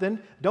about something,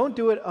 don't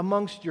do it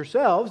amongst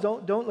yourselves.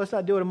 Let's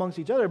not do it amongst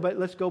each other, but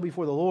let's go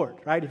before the Lord,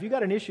 right? If you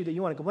got an issue that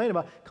you want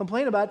to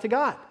complain about it to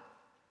God.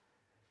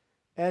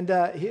 And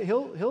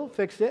he'll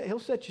fix it. He'll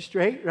set you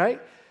straight,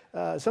 right?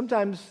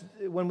 Sometimes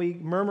when we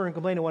murmur and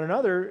complain to one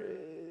another,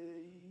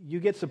 you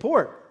get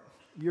support.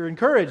 You're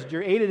encouraged.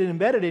 You're aided and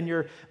embedded in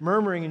your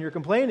murmuring and your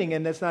complaining,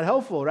 and that's not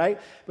helpful, right?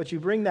 But you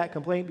bring that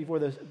complaint before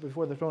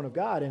the throne of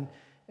God,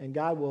 and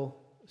God will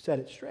set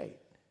it straight.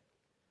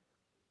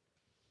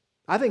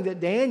 I think that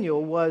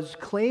Daniel was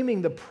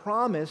claiming the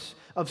promise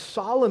of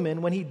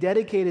Solomon when he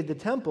dedicated the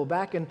temple.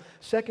 Back in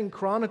 2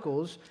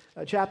 Chronicles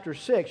chapter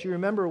 6, you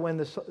remember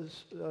when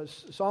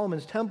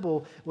Solomon's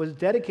temple was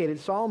dedicated,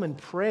 Solomon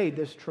prayed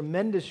this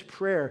tremendous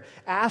prayer,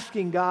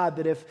 asking God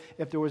that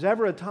if there was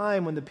ever a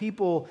time when the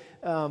people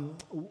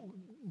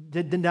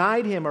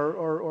denied him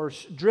or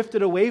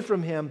drifted away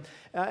from him,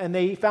 and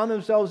they found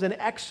themselves in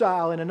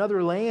exile in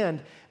another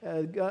land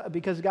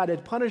because God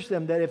had punished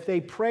them, that if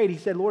they prayed, he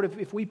said, "Lord,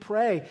 if we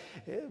pray,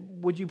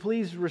 would you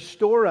please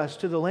restore us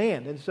to the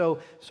land?" And so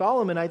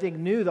Solomon, I think,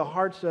 knew the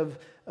hearts of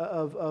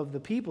the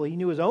people. He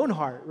knew his own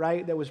heart,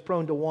 right, that was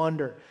prone to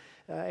wander.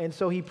 And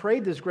so he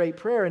prayed this great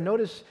prayer. And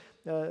notice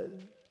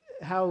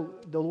how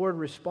the Lord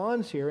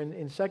responds here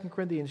in 2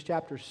 Corinthians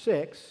chapter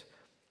 6,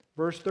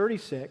 verse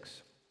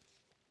 36.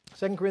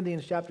 2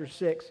 Corinthians chapter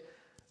 6,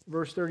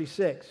 verse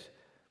 36.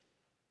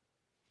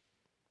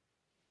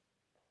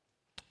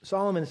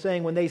 Solomon is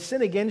saying, when they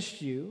sin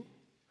against you,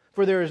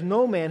 for there is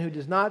no man who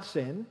does not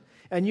sin,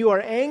 and you are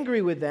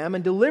angry with them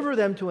and deliver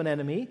them to an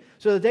enemy,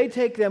 so that they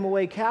take them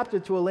away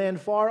captive to a land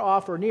far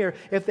off or near,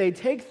 if they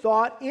take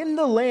thought in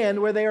the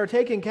land where they are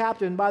taken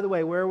captive, and by the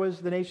way, where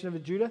was the nation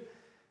of Judah?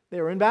 They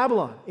were in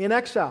Babylon, in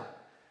exile.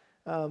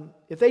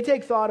 If they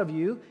take thought of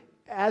you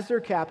as their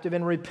captive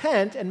and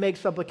repent and make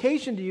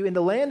supplication to you in the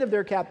land of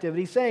their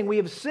captivity, saying, we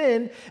have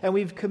sinned and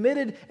we've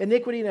committed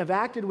iniquity and have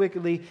acted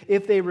wickedly,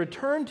 if they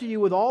return to you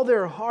with all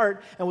their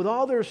heart and with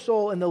all their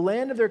soul in the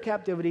land of their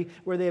captivity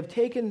where they have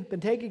been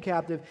taken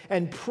captive,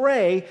 and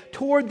pray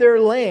toward their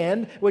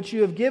land which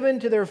you have given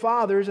to their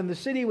fathers and the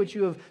city which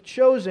you have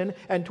chosen,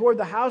 and toward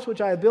the house which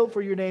I have built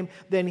for your name,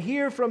 then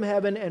hear from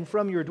heaven and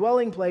from your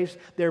dwelling place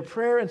their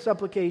prayer and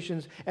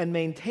supplications, and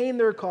maintain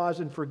their cause,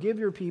 and forgive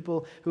your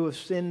people who have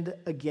sinned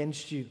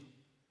against you.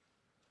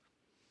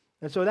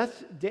 And so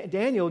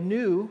Daniel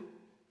knew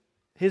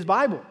his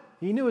Bible.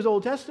 He knew his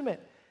Old Testament.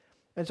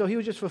 And so he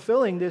was just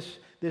fulfilling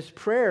this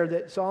prayer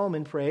that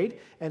Solomon prayed.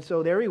 And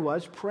so there he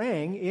was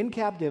praying in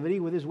captivity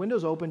with his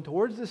windows open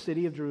towards the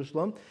city of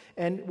Jerusalem.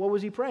 And what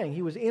was he praying?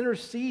 He was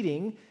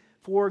interceding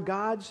for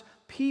God's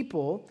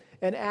people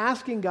and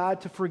asking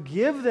God to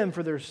forgive them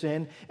for their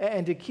sin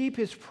and to keep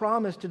his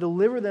promise to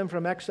deliver them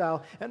from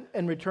exile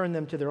and return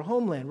them to their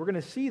homeland. We're going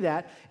to see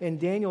that in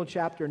Daniel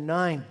chapter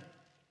 9.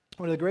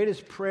 One of the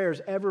greatest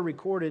prayers ever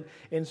recorded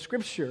in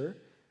Scripture.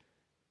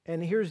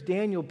 And here's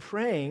Daniel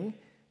praying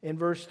in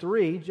verse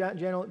 3,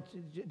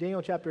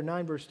 Daniel chapter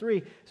 9, verse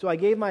 3. So I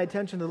gave my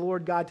attention to the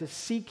Lord God to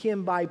seek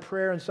him by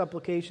prayer and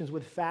supplications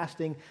with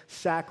fasting,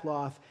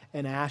 sackcloth,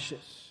 and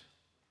ashes.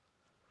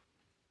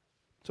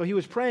 So he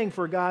was praying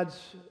for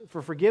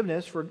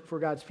forgiveness for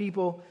God's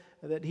people,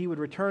 that he would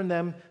return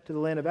them to the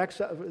land of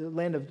exile, the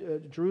land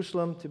of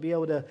Jerusalem, to be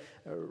able to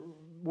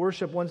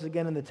worship once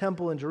again in the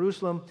temple in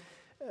Jerusalem.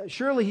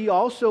 Surely he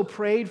also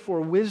prayed for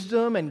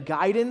wisdom and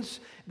guidance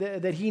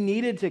that he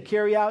needed to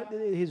carry out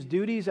his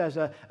duties as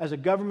a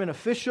government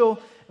official,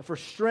 for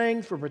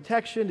strength, for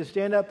protection, to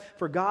stand up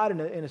for God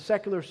in a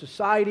secular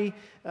society.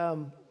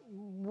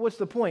 What's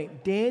the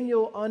point?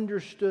 Daniel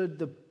understood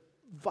the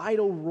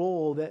vital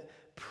role that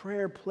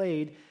prayer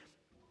played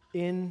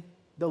in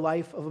the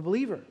life of a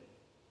believer.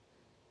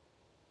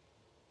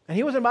 And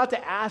he wasn't about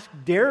to ask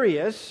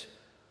Darius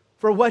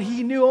for what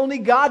he knew only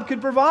God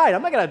could provide.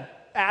 I'm not going to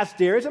ask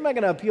Darius. I'm not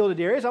going to appeal to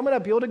Darius. I'm going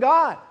to appeal to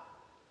God.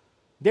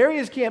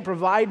 Darius can't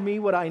provide me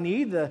what I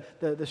need,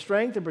 the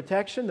strength, the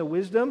protection, the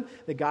wisdom,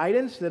 the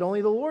guidance that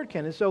only the Lord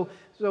can. And so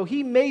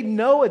he made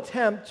no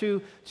attempt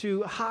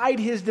to hide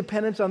his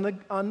dependence on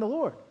the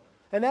Lord.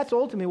 And that's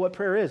ultimately what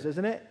prayer is,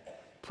 isn't it?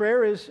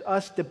 Prayer is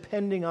us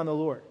depending on the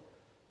Lord.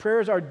 Prayer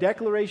is our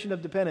declaration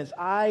of dependence.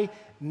 I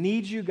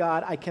need you,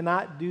 God. I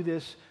cannot do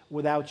this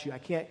without you. I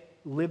can't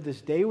live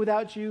this day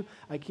without you.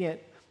 I can't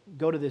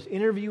go to this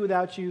interview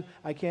without you.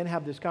 I can't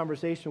have this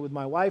conversation with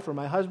my wife or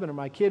my husband or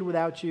my kid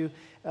without you.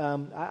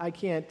 I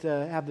can't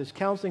have this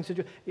counseling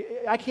situation.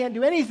 I can't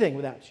do anything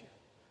without you.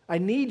 I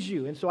need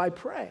you, and so I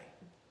pray.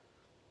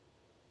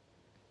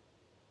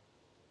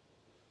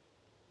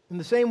 In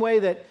the same way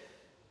that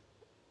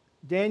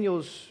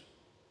Daniel's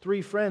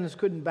 3 friends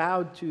couldn't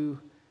bow to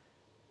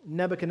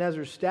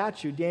Nebuchadnezzar's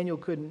statue, Daniel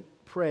couldn't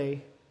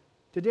pray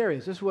to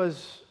Darius. This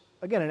was,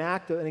 again,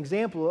 an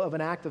example of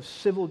an act of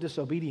civil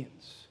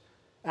disobedience.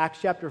 Acts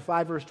chapter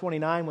 5, verse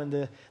 29, when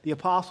the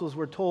apostles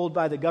were told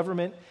by the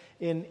government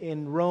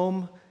in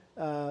Rome,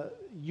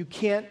 you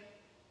can't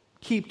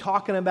keep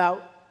talking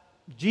about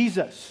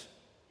Jesus.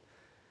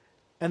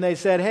 And they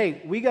said,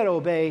 hey, we got to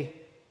obey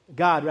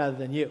God rather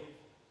than you.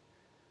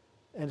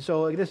 And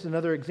so this is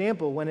another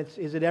example.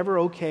 Is it ever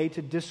okay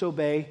to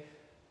disobey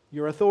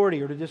your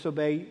authority or to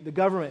disobey the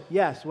government?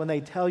 Yes, when they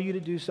tell you to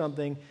do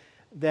something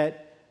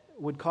that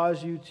would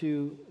cause you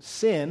to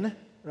sin,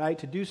 right?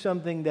 To do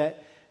something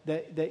that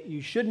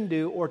you shouldn't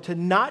do, or to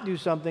not do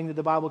something that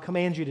the Bible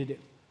commands you to do,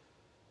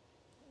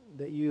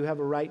 that you have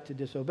a right to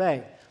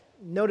disobey.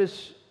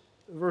 Notice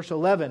verse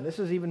 11. This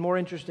is even more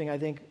interesting, I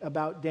think,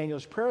 about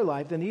Daniel's prayer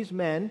life. Then these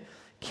men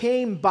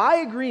came by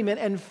agreement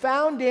and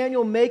found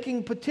Daniel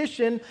making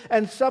petition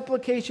and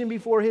supplication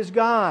before his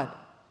God.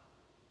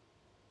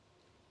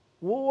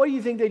 Well, what do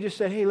you think they just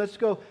said? Hey, let's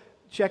go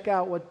check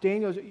out what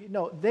Daniel's...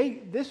 No,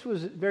 this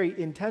was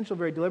very intentional,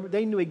 very deliberate.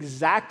 They knew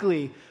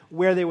exactly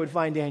where they would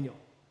find Daniel.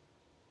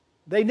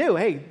 They knew,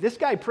 hey, this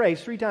guy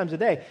prays 3 times a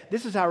day.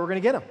 This is how we're going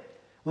to get him.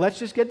 Let's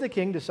just get the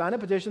king to sign a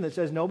petition that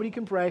says nobody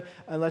can pray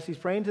unless he's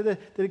praying to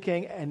the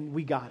king, and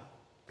we got him.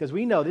 Because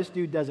we know this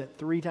dude does it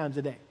 3 times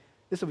a day.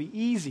 This will be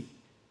easy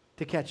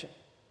to catch him.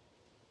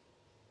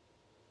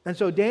 And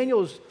so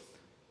Daniel's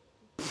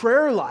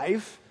prayer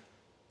life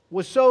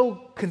was so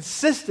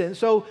consistent,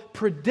 so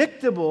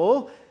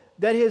predictable,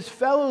 that his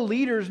fellow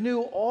leaders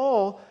knew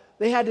all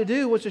they had to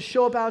do was to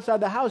show up outside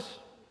the house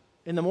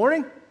in the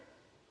morning,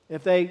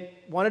 If they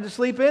wanted to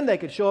sleep in, they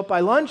could show up by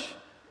lunch.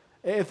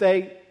 If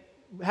they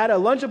had a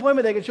lunch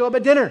appointment, they could show up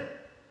at dinner.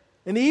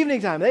 In the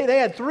evening time, they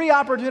had 3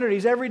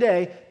 opportunities every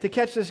day to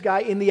catch this guy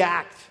in the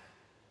act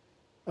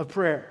of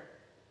prayer.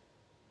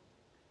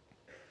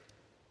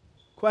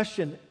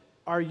 Question,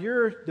 are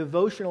your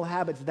devotional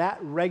habits that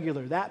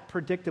regular, that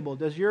predictable?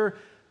 Does your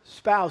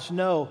spouse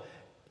know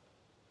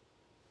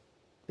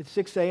it's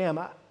 6 a.m.,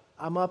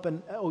 I'm up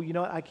and, oh, you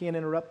know what, I can't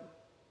interrupt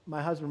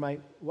my husband or my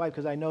wife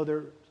because I know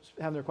they're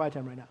having their quiet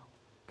time right now.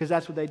 Because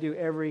that's what they do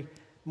every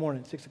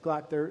morning, 6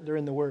 o'clock, they're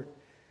in the Word.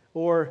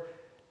 Or,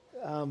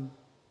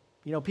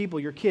 people,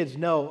 your kids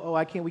know,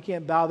 oh, we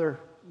can't bother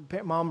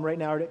mom right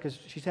now because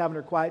she's having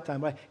her quiet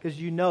time. Because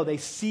they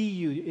see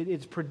you.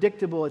 It's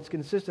predictable, it's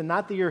consistent.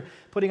 Not that you're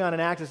putting on an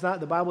act. It's not,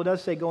 the Bible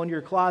does say go into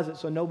your closet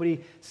so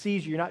nobody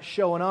sees you. You're not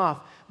showing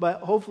off.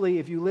 But hopefully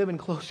if you live in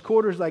close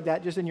quarters like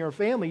that, just in your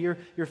family,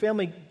 your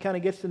family kind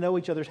of gets to know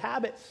each other's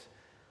habits.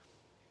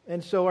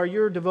 And so are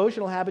your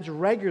devotional habits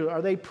regular?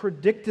 Are they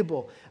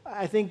predictable?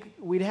 I think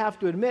we'd have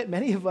to admit,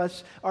 many of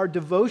us, our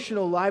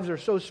devotional lives are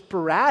so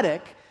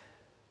sporadic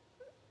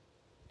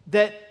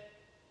that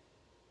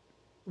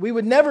we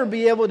would never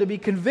be able to be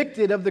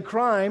convicted of the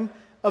crime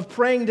of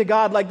praying to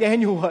God like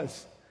Daniel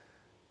was.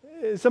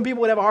 Some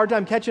people would have a hard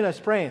time catching us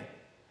praying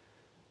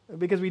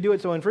because we do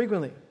it so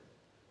infrequently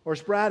or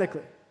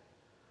sporadically.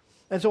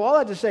 And so all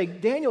that to say,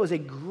 Daniel is a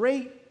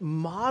great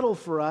model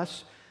for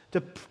us to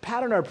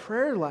pattern our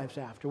prayer lives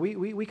after.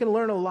 We can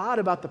learn a lot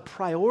about the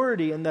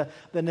priority and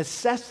the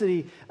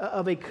necessity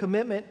of a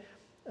commitment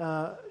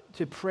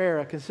to prayer,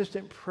 a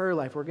consistent prayer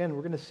life. We're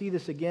going to see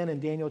this again in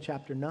Daniel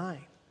chapter 9.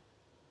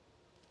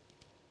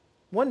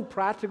 One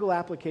practical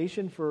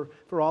application for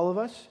all of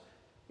us,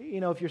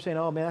 if you're saying,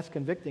 oh man, that's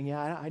convicting.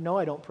 Yeah, I know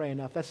I don't pray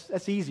enough.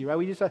 That's easy, right?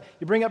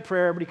 You bring up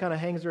prayer, everybody kind of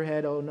hangs their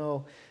head. Oh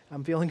no,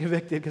 I'm feeling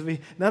convicted because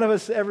none of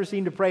us ever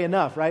seem to pray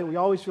enough, right? We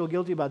always feel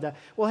guilty about that.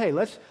 Well, hey,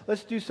 let's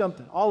do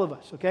something, all of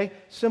us, okay?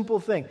 Simple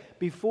thing.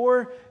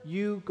 Before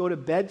you go to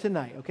bed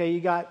tonight, okay,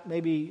 you got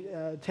maybe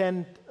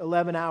 10,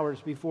 11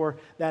 hours before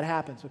that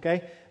happens,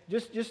 okay?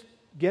 Just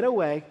get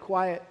away,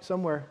 quiet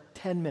somewhere,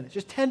 10 minutes.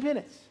 Just 10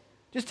 minutes.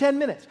 Just 10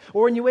 minutes.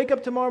 Or when you wake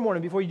up tomorrow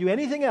morning, before you do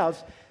anything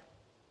else,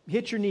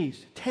 hit your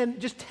knees.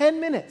 Just 10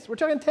 minutes. We're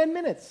talking 10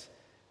 minutes.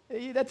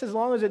 That's as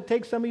long as it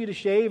takes some of you to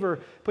shave or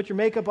put your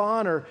makeup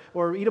on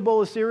or eat a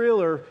bowl of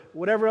cereal or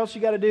whatever else you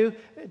got to do.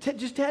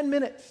 Just 10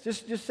 minutes.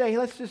 Just say, hey,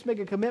 let's just make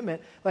a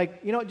commitment.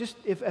 Like, just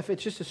if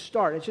it's just a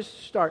start,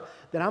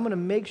 that I'm going to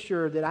make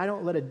sure that I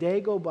don't let a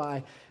day go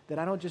by, that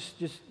I don't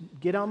just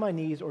get on my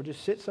knees or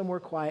just sit somewhere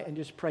quiet and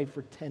just pray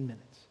for 10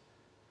 minutes.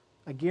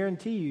 I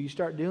guarantee you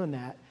start doing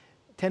that,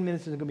 10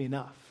 minutes isn't going to be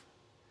enough.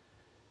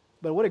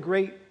 But what a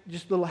great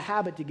just little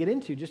habit to get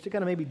into, just to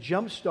kind of maybe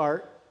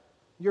jumpstart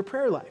your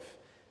prayer life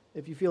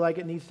if you feel like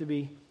it needs to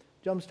be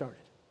jump-started.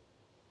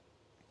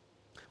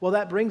 Well,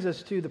 that brings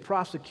us to the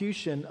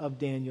prosecution of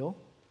Daniel.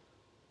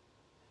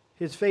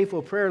 His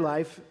faithful prayer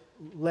life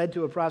led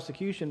to a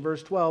prosecution.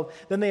 Verse 12,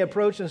 then they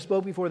approached and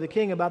spoke before the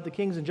king about the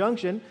king's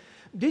injunction.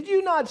 Did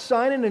you not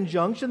sign an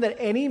injunction that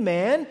any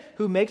man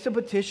who makes a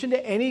petition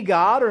to any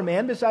god or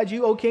man besides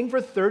you, O king,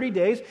 for 30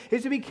 days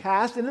is to be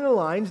cast into the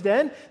lion's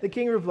den? The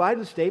king replied,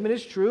 the statement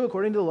is true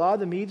according to the law of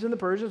the Medes and the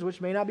Persians,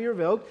 which may not be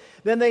revoked.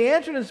 Then they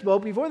answered and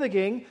spoke before the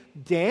king,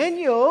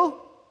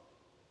 Daniel,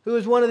 who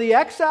is one of the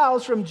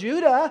exiles from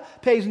Judah,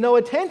 pays no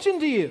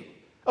attention to you,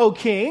 O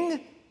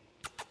king,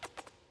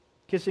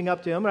 kissing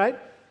up to him, right?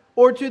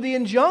 Or to the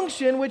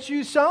injunction which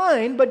you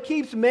signed, but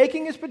keeps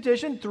making his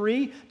petition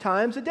 3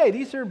 times a day.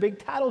 These are big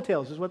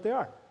tattletales, is what they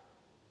are.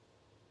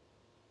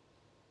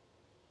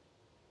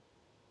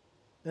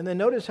 And then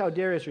notice how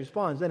Darius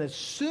responds. Then as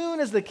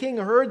soon as the king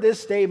heard this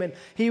statement,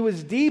 he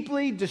was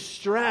deeply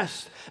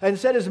distressed and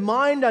set his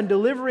mind on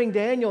delivering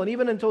Daniel. And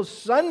even until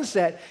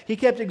sunset, he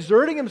kept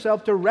exerting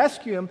himself to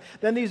rescue him.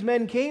 Then these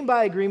men came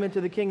by agreement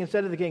to the king and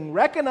said to the king,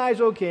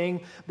 recognize, O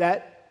king,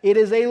 that it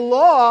is a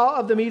law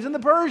of the Medes and the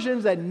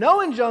Persians that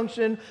no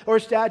injunction or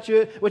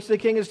statute which the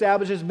king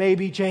establishes may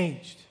be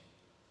changed.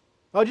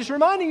 Oh, just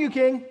reminding you,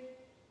 king,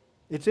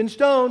 it's in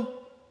stone.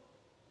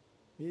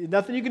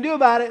 Nothing you can do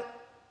about it.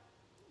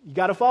 You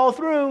got to follow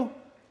through.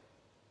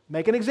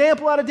 Make an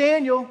example out of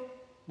Daniel.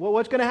 Well,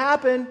 what's going to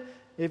happen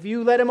if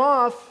you let him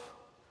off?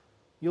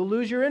 You'll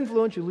lose your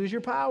influence. You'll lose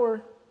your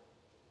power.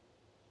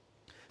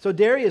 So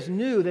Darius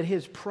knew that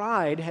his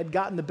pride had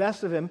gotten the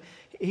best of him.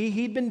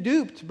 He'd been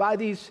duped by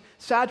these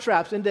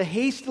satraps into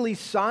hastily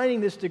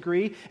signing this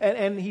decree,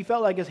 and he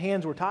felt like his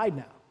hands were tied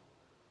now.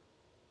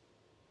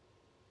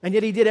 And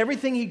yet he did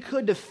everything he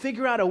could to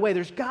figure out a way.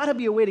 There's got to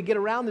be a way to get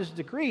around this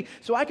decree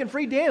so I can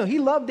free Daniel. He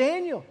loved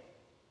Daniel.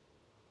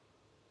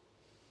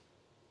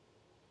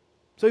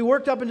 So he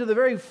worked up into the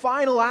very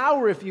final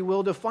hour, if you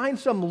will, to find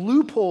some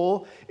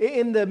loophole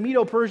in the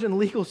Medo-Persian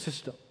legal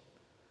system.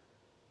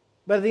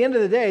 But at the end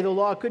of the day, the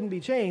law couldn't be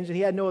changed, and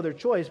he had no other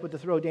choice but to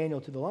throw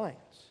Daniel to the lions.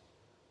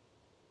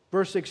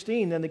 Verse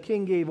 16, then the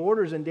king gave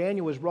orders, and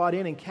Daniel was brought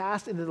in and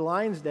cast into the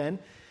lion's den.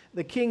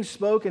 the king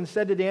spoke and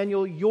said to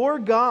Daniel, "Your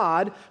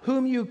God,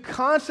 whom you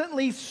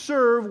constantly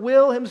serve,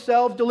 will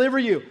himself deliver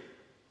you."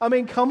 I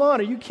mean, come on,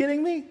 are you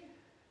kidding me?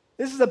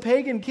 This is a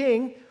pagan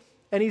king,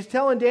 and he's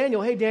telling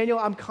Daniel, "Hey, Daniel,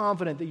 I'm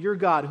confident that your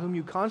God, whom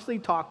you constantly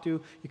talk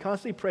to, you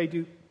constantly pray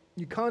to,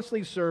 you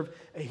constantly serve,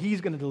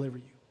 he's going to deliver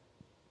you.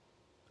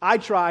 I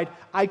tried,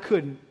 I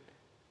couldn't,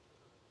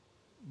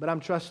 but I'm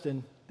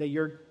trusting that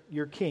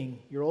your king,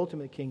 your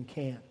ultimate king,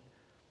 can."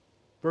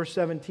 Verse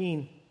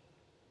 17,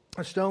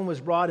 a stone was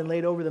brought and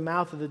laid over the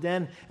mouth of the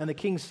den, and the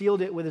king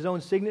sealed it with his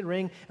own signet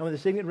ring and with the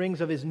signet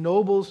rings of his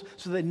nobles,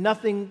 so that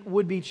nothing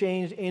would be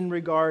changed in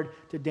regard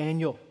to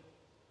Daniel.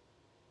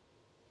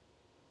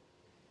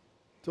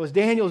 So as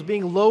Daniel is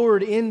being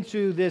lowered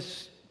into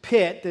this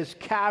pit, this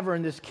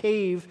cavern, this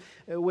cave,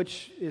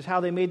 which is how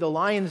they made the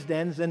lions'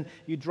 dens, and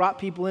you drop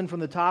people in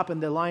from the top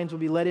and the lions will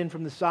be let in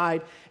from the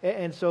side.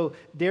 And so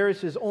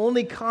Darius'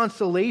 only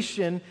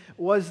consolation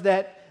was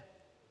that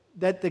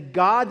the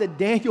God that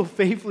Daniel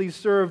faithfully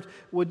served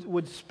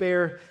would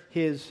spare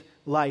his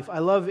life. I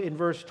love in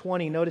verse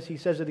 20, notice he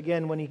says it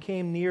again, when he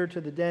came near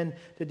to the den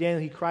to Daniel,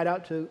 he cried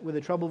out with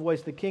a troubled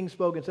voice. The king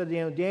spoke and said to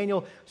Daniel,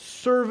 "Daniel,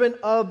 servant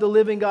of the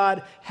living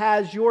God,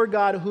 has your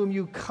God, whom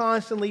you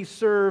constantly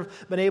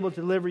serve, been able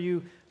to deliver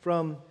you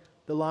from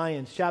the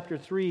lions?" Chapter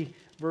 3,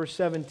 verse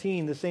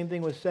 17, the same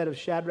thing was said of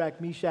Shadrach,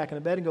 Meshach, and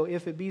Abednego.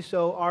 "If it be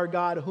so, our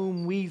God,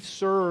 whom we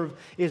serve,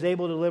 is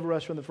able to deliver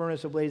us from the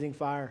furnace of blazing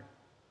fire."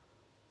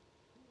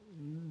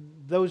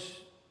 Those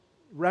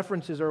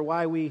references are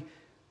why we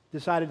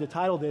decided to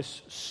title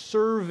this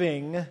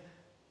 "Serving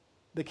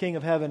the King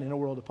of Heaven in a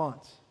World of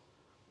Pawns."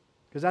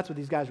 Because that's what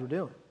these guys were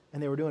doing,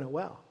 and they were doing it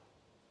well.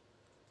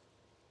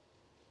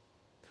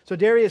 So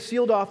Darius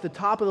sealed off the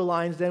top of the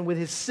lions den with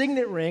his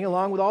signet ring,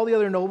 along with all the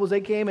other nobles. They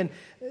came and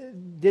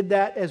did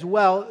that as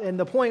well. And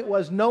the point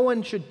was, no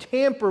one should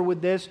tamper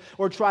with this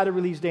or try to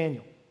release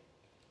Daniel.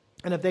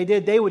 And if they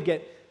did, they would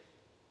get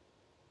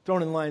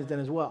thrown in the lion's den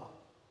as well.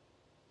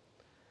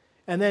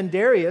 And then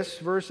Darius,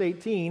 verse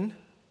 18,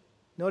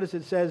 notice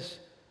it says,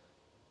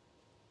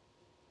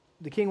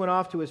 the king went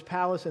off to his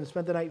palace and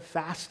spent the night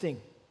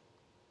fasting.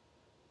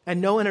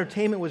 And no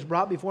entertainment was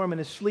brought before him, and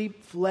his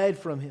sleep fled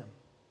from him.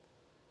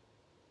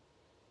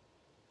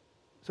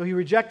 So he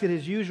rejected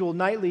his usual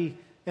nightly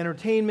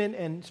entertainment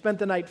and spent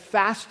the night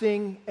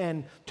fasting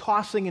and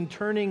tossing and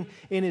turning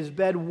in his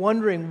bed,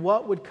 wondering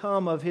what would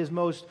come of his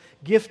most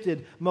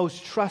gifted,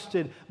 most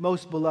trusted,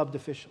 most beloved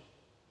official.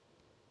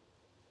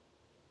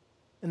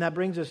 And that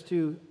brings us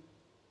to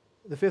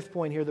the fifth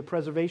point here, the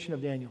preservation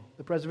of Daniel.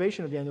 The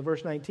preservation of Daniel,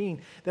 verse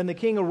 19. "Then the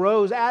king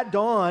arose at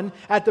dawn,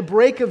 at the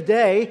break of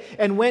day,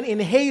 and went in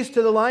haste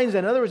to the lion's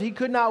den." In other words, he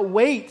could not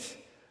wait.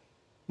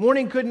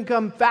 Morning couldn't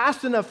come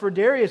fast enough for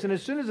Darius, and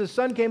as soon as the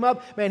sun came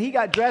up, man, he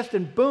got dressed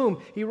and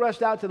boom, he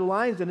rushed out to the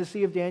lion's den to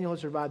see if Daniel had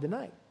survived the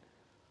night.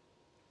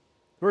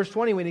 Verse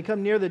 20, when he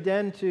come near the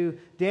den to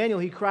Daniel,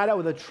 he cried out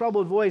with a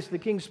troubled voice. The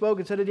king spoke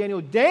and said to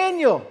Daniel,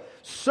 "Daniel,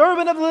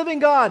 servant of the living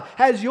God,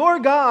 has your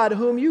God,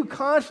 whom you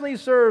constantly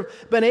serve,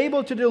 been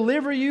able to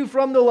deliver you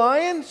from the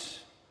lions?"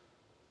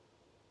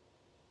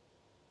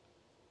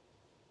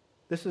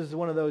 This is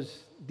one of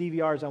those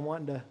DVRs I'm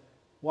wanting to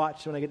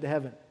watch when I get to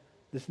heaven.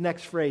 This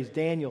next phrase,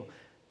 Daniel.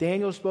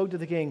 Daniel spoke to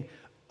the king,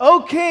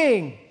 "O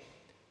king,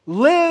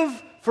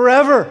 live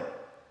forever."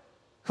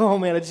 Oh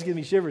man, it just gives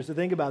me shivers to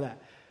think about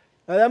that.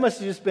 That must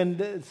have just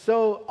been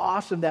so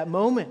awesome, that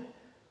moment.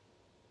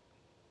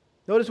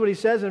 Notice what he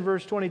says in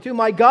verse 22.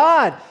 "My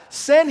God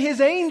sent his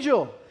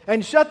angel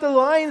and shut the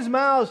lions'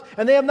 mouths,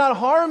 and they have not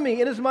harmed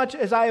me, inasmuch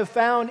as I have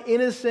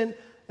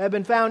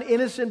been found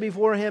innocent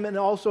before him, and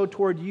also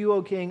toward you,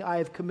 O king, I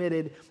have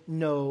committed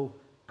no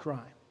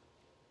crime."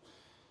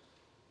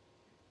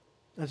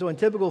 And so in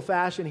typical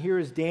fashion, here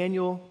is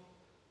Daniel,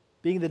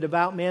 being the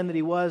devout man that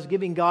he was,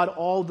 giving God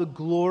all the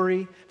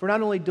glory for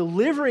not only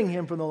delivering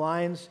him from the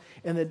lions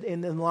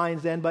in the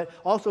lion's den, but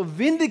also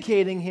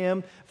vindicating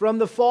him from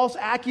the false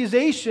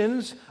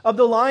accusations of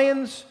the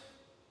lions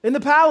in the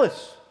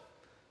palace.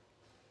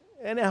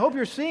 And I hope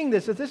you're seeing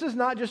this, that this is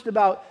not just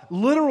about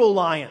literal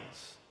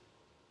lions.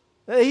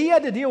 He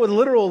had to deal with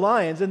literal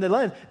lions in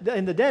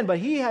the den, but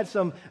he had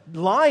some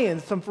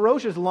lions, some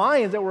ferocious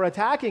lions that were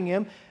attacking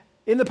him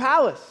in the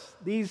palace.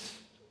 These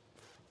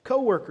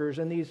co-workers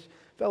and these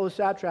fellow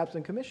satraps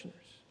and commissioners.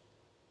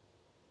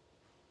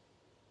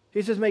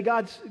 He says, my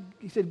God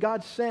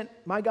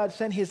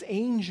sent his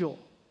angel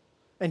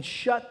and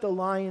shut the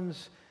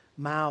lions'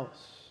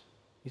 mouths.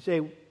 You say,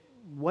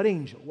 what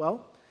angel?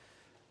 Well,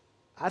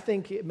 I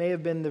think it may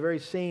have been the very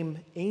same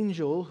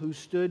angel who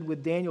stood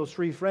with Daniel's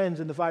three friends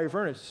in the fiery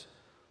furnace.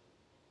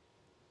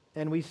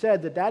 And we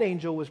said that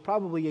angel was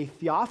probably a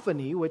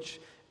theophany, which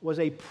was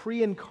a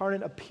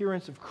pre-incarnate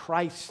appearance of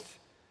Christ.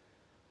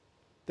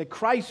 That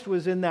Christ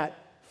was in that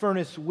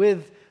furnace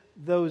with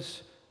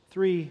those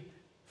three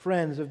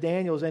friends of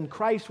Daniel's, and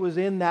Christ was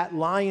in that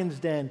lion's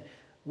den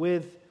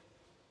with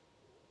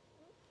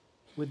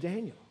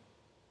Daniel.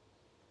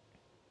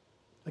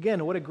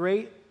 Again, what a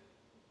great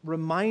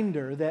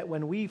reminder that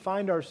when we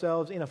find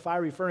ourselves in a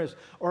fiery furnace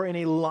or in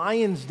a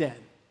lion's den,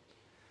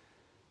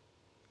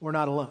 we're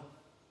not alone.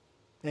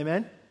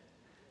 Amen?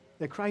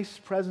 That Christ's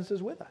presence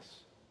is with us.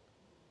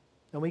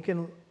 And we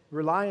can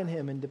rely on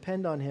Him and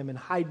depend on Him and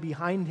hide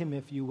behind Him,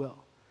 if you will.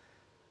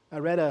 I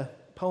read a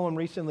poem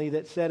recently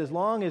that said, as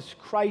long as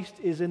Christ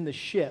is in the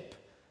ship,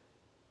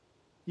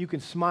 you can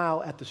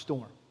smile at the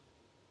storm.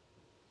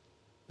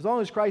 As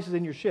long as Christ is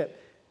in your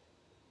ship,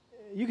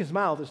 you can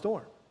smile at the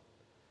storm.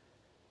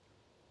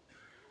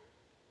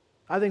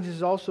 I think this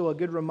is also a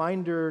good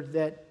reminder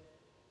that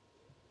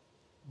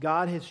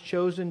God has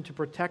chosen to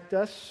protect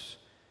us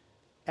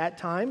at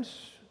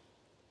times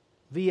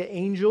via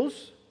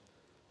angels.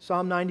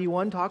 Psalm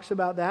 91 talks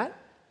about that.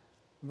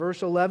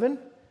 Verse 11,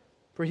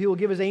 for He will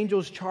give His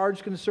angels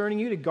charge concerning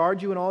you to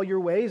guard you in all your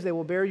ways. They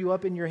will bear you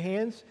up in your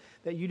hands,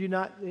 that you do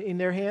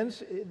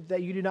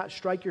not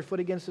strike your foot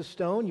against a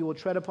stone. You will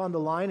tread upon the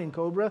lion and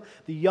cobra,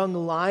 the young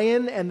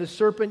lion and the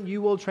serpent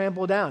you will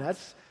trample down.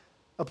 That's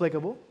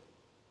applicable.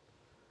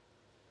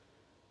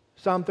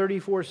 Psalm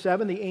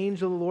 34:7, the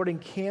angel of the Lord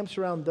encamps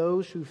around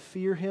those who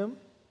fear Him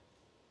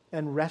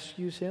and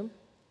rescues him.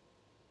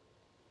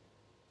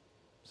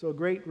 So a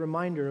great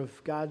reminder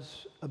of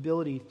God's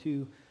ability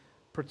to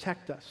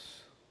protect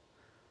us.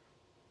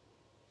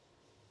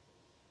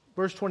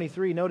 Verse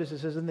 23, notice it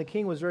says, and the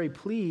king was very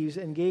pleased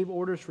and gave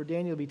orders for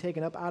Daniel to be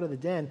taken up out of the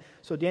den.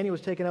 So Daniel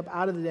was taken up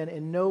out of the den,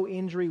 and no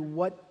injury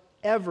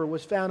whatever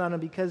was found on him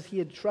because he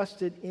had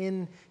trusted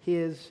in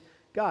his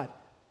God.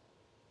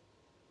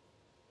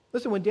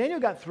 Listen, when Daniel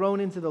got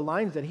thrown into the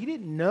lion's den, he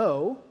didn't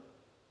know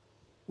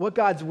what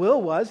God's will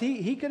was.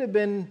 He could have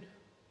been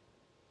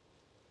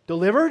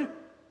delivered,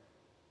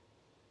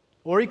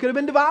 or he could have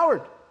been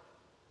devoured.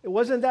 It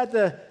wasn't that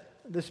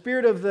the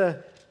spirit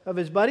of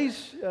his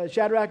buddies,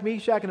 Shadrach,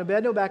 Meshach, and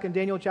Abednego, back in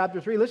Daniel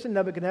chapter 3. Listen,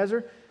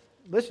 Nebuchadnezzar,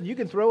 listen, you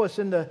can throw us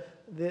in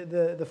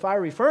the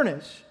fiery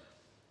furnace,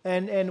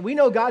 and we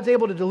know God's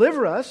able to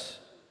deliver us,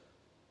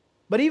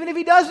 but even if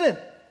He doesn't,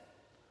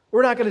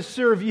 we're not going to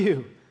serve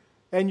you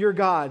and your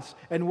gods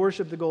and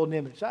worship the golden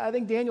image. So I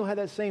think Daniel had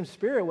that same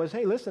spirit, was,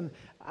 hey, listen,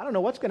 I don't know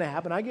what's going to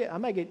happen. I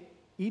might get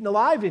eaten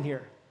alive in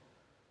here.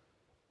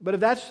 But if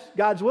that's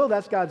God's will,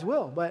 that's God's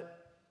will. But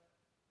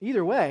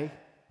either way,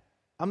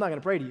 I'm not going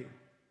to pray to you.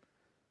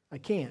 I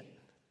can't.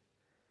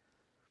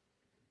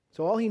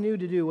 So all he knew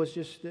to do was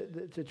just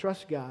to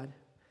trust God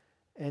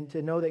and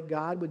to know that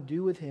God would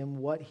do with him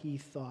what he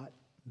thought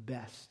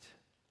best.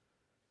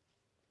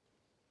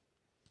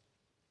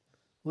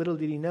 Little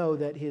did he know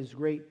that his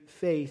great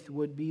faith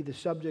would be the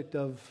subject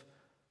of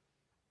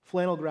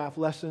flannel graph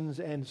lessons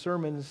and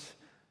sermons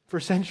for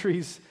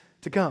centuries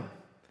to come.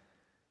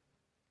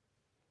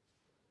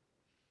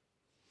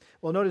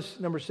 Well, notice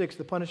number 6,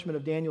 the punishment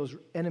of Daniel's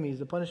enemies.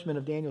 The punishment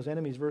of Daniel's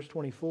enemies, verse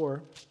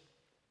 24.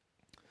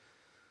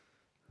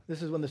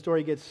 This is when the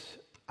story gets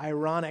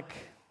ironic.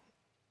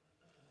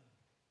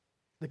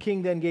 The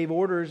king then gave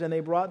orders, and they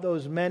brought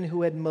those men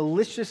who had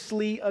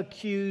maliciously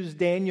accused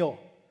Daniel.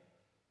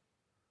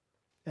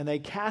 And they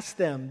cast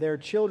them, their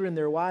children,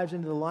 their wives,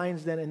 into the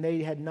lion's den, and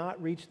they had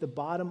not reached the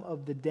bottom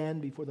of the den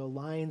before the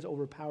lions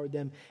overpowered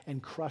them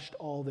and crushed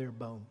all their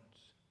bones.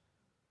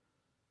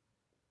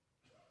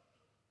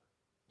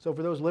 So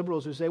for those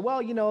liberals who say,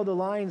 well, you know, the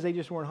lions, they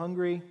just weren't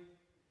hungry.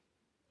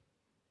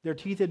 Their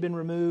teeth had been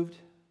removed.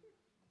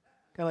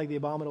 Kind of like the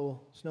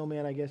abominable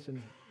snowman, I guess,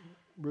 in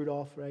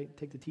Rudolph, right?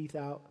 Take the teeth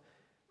out.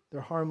 They're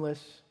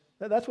harmless.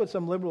 That's what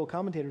some liberal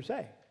commentators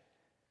say.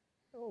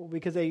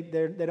 Because they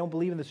don't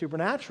believe in the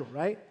supernatural,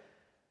 right?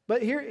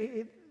 But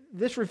here,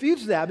 this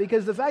refutes that,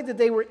 because the fact that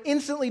they were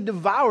instantly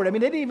devoured, I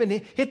mean, they didn't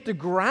even hit the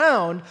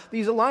ground.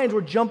 These lions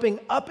were jumping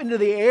up into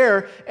the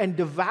air and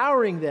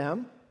devouring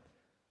them.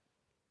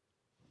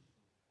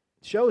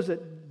 Shows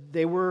that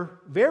they were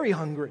very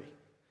hungry,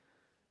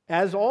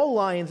 as all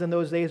lions in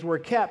those days were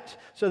kept,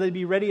 so they'd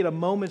be ready at a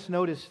moment's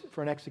notice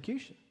for an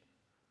execution.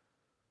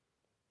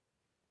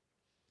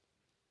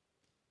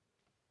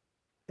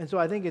 And so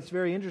I think it's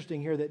very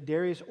interesting here that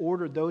Darius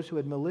ordered those who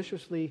had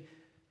maliciously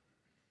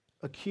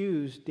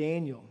accused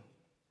Daniel.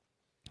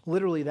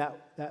 Literally,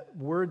 that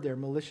word there,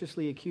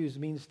 maliciously accused,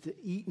 means to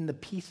eat in the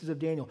pieces of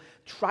Daniel.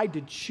 Tried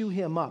to chew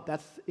him up.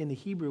 That's in the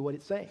Hebrew what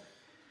it's saying.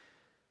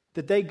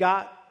 That they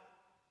got,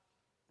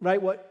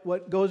 right,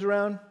 what goes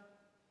around,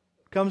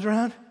 comes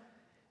around.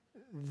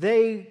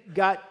 They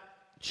got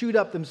chewed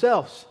up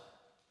themselves.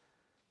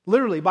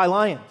 Literally, by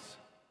lions.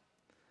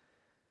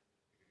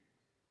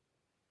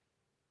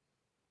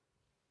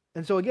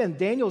 And so again,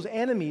 Daniel's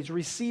enemies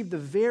received the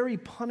very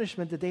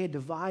punishment that they had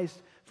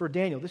devised for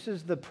Daniel. This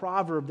is the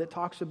proverb that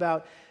talks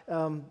about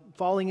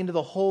falling into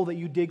the hole that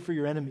you dig for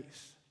your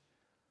enemies.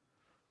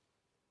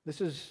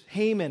 This is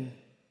Haman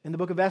in the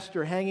book of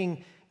Esther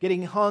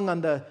getting hung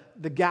on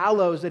the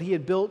gallows that he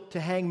had built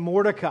to hang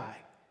Mordecai.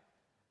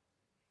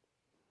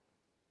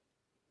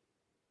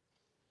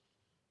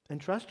 And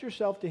trust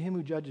yourself to him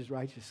who judges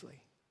righteously.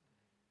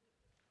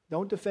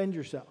 Don't defend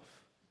yourself.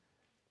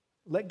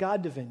 Let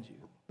God defend you.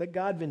 Let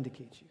God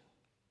vindicate you.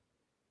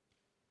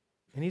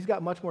 And He's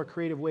got much more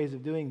creative ways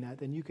of doing that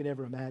than you could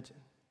ever imagine.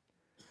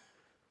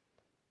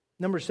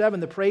 Number 7,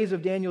 the praise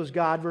of Daniel's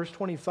God, verse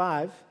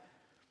 25.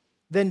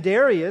 Then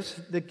Darius,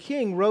 the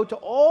king, wrote to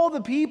all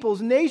the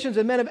peoples, nations,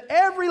 and men of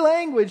every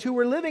language who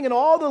were living in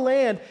all the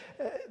land.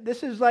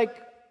 This is like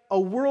a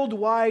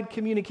worldwide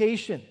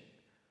communication.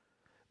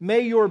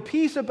 May your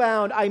peace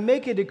abound. I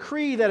make a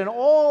decree that in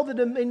all the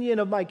dominion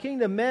of my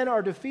kingdom men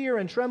are to fear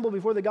and tremble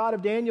before the God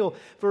of Daniel.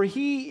 For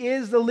he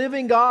is the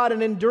living God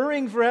and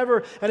enduring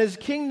forever, and his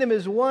kingdom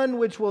is one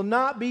which will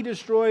not be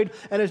destroyed,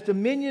 and his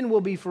dominion will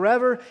be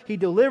forever. He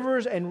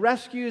delivers and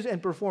rescues and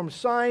performs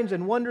signs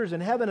and wonders in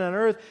heaven and on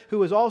earth,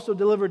 who has also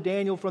delivered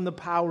Daniel from the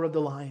power of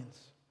the lions.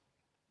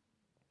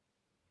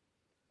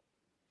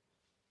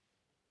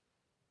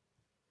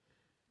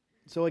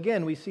 So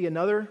again, we see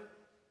another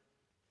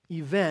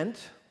event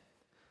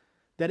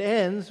that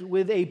ends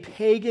with a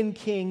pagan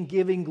king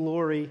giving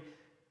glory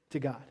to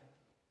God.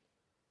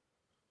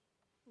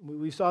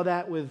 We saw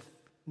that with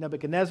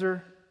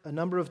Nebuchadnezzar a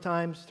number of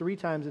times, 3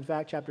 times in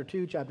fact, chapter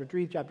 2, chapter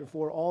 3, chapter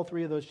 4, all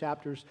 3 of those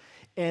chapters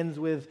ends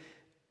with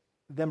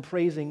them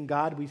praising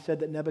God. We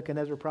said that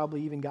Nebuchadnezzar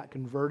probably even got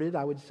converted.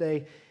 I would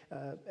say,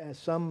 as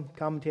some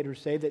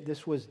commentators say, that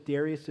this was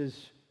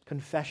Darius's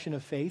confession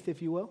of faith,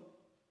 if you will.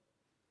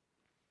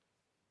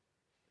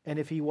 And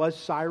if he was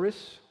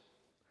Cyrus,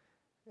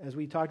 as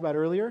we talked about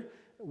earlier,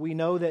 we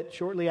know that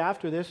shortly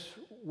after this,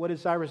 what did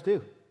Cyrus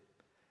do?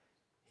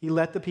 He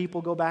let the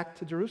people go back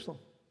to Jerusalem.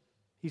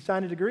 He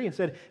signed a decree and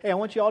said, hey, I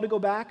want you all to go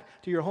back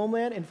to your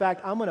homeland. In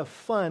fact, I'm going to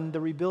fund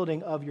the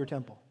rebuilding of your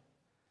temple.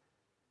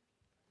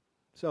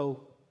 So,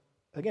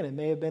 again, it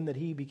may have been that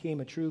he became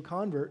a true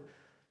convert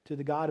to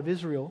the God of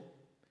Israel.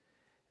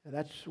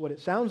 That's what it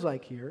sounds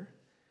like here.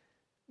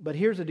 But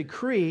here's a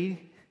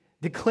decree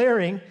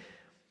declaring.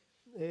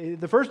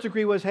 The first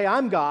decree was, hey,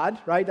 I'm God,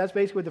 right? That's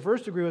basically what the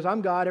first decree was.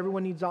 I'm God.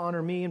 Everyone needs to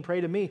honor me and pray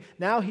to me.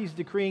 Now he's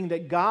decreeing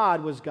that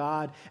God was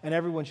God and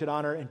everyone should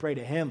honor and pray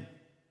to him.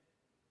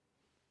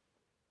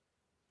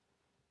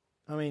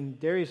 I mean,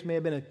 Darius may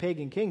have been a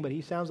pagan king, but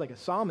he sounds like a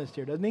psalmist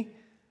here, doesn't he?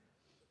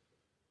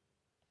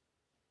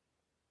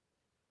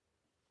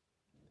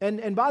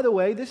 And by the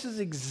way, this is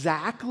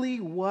exactly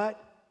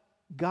what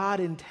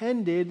God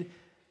intended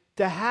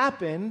to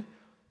happen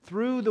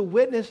through the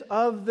witness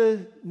of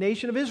the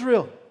nation of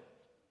Israel.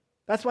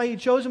 That's why he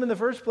chose them in the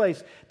first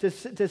place,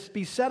 to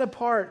be set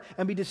apart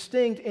and be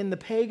distinct in the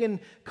pagan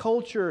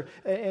culture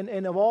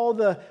and of all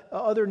the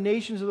other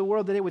nations of the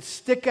world, that it would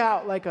stick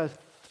out like a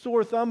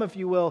sore thumb, if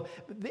you will.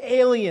 The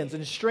aliens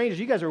and strangers,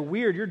 you guys are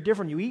weird, you're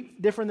different, you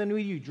eat different than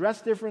we, you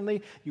dress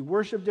differently, you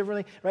worship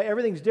differently, right?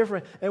 Everything's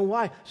different. And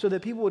why? So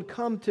that people would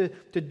come to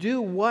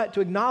do what?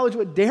 To acknowledge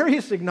what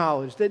Darius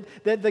acknowledged,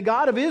 that the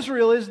God of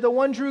Israel is the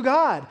one true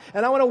God,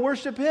 and I want to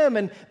worship him.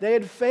 And they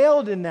had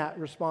failed in that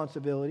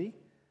responsibility.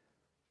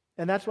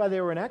 And that's why they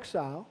were in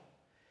exile.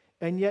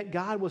 And yet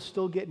God was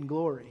still getting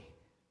glory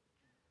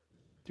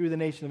through the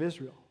nation of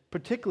Israel,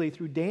 particularly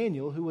through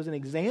Daniel, who was an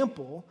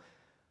example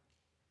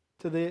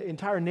to the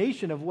entire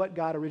nation of what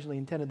God originally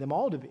intended them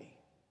all to be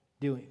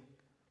doing.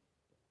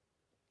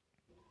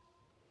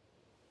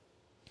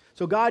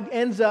 So God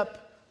ends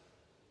up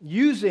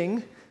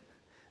using,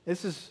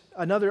 this is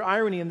another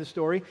irony in the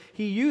story,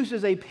 he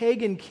uses a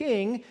pagan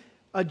king,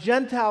 a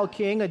Gentile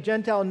king, a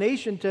Gentile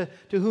nation to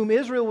whom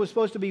Israel was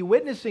supposed to be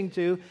witnessing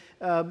to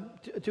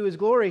his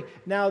glory.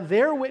 Now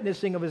they're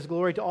witnessing of his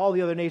glory to all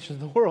the other nations of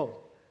the world.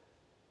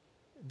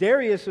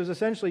 Darius was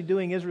essentially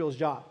doing Israel's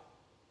job.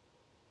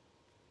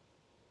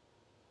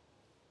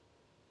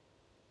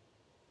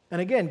 And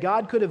again,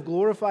 God could have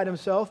glorified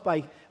himself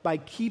by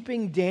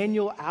keeping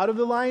Daniel out of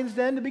the lion's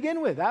den to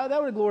begin with. That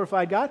would have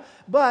glorified God.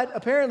 But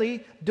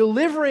apparently,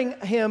 delivering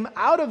him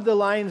out of the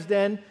lion's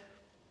den,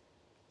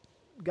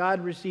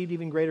 God received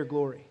even greater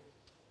glory.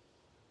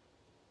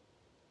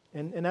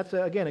 And that's,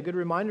 again, a good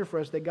reminder for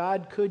us that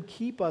God could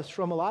keep us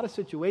from a lot of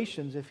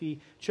situations if he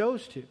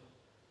chose to.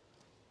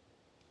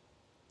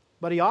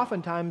 But he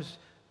oftentimes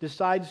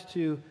decides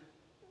to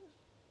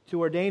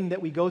ordain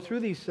that we go through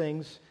these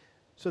things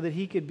so that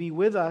he could be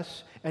with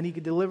us and he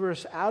could deliver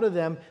us out of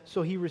them,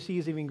 so he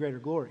receives even greater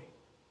glory.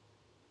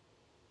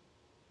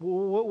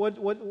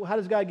 How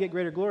does God get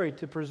greater glory?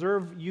 To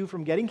preserve you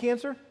from getting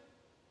cancer?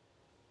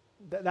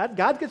 That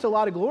God gets a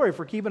lot of glory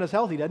for keeping us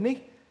healthy, doesn't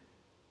he?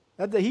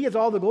 He gets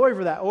all the glory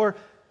for that. Or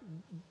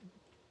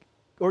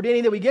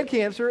ordaining that we get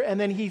cancer and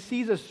then he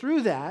sees us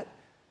through that,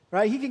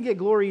 right? He can get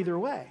glory either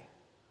way.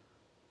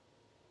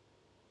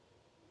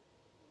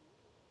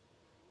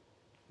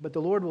 But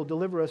the Lord will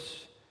deliver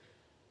us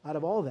out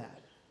of all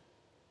that.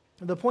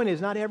 The point is,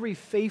 not every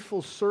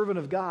faithful servant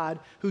of God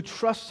who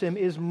trusts him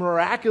is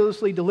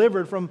miraculously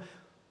delivered from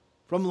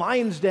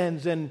lions'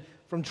 dens and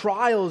from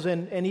trials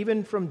and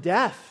even from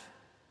death.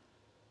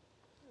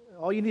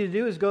 All you need to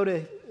do is go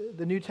to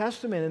the New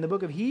Testament in the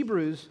book of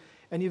Hebrews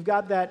And you've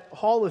got that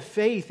hall of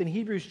faith in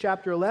Hebrews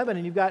chapter 11,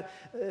 and you've got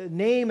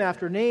name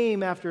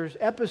after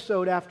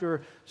episode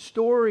after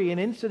story and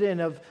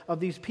incident of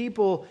these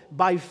people.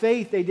 By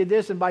faith they did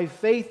this, and by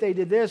faith they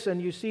did this,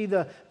 and you see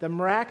the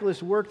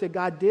miraculous work that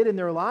God did in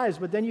their lives.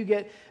 But then you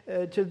get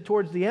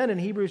towards the end in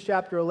Hebrews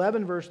chapter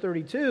 11, verse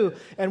 32,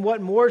 and what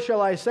more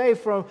shall I say?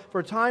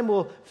 For time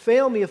will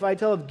fail me if I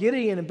tell of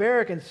Gideon and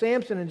Barak and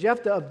Samson and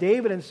Jephthah, of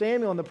David and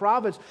Samuel and the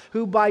prophets,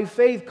 who by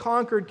faith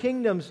conquered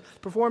kingdoms,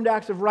 performed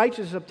acts of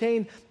righteousness,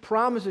 obtained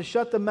promises,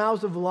 shut the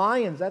mouths of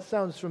lions. That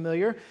sounds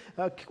familiar.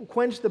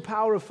 Quenched the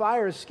power of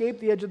fire,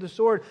 escaped the edge of the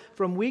sword,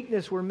 from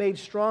weakness were made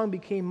strong,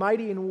 became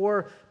mighty in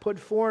war, put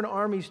foreign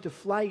armies to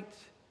flight.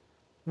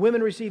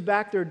 Women received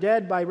back their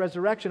dead by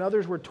resurrection.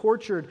 Others were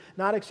tortured,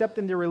 not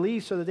accepting their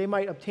release so that they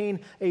might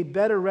obtain a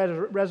better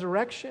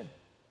resurrection.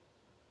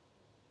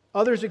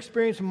 Others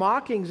experienced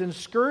mockings and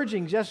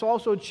scourgings, yes,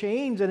 also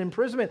chains and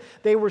imprisonment.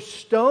 They were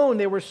stoned,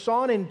 they were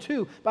sawn in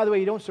two. By the way,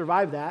 you don't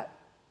survive that.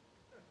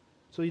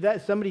 So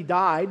somebody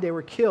died, they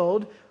were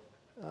killed,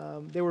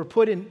 they were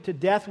put to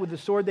death with the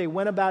sword. They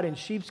went about in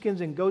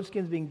sheepskins and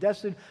goatskins, being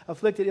destitute,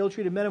 afflicted,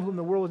 ill-treated, men of whom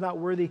the world was not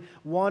worthy,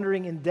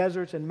 wandering in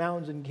deserts and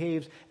mountains and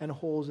caves and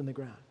holes in the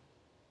ground.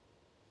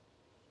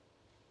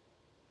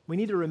 We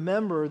need to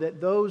remember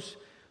that those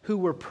who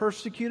were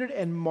persecuted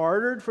and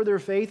martyred for their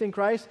faith in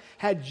Christ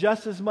had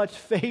just as much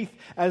faith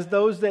as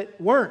those that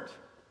weren't.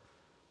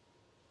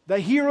 The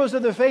heroes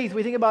of the faith,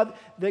 we think about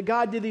that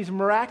God did these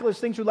miraculous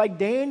things through, like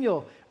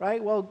Daniel,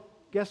 right? Well,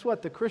 guess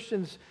what? The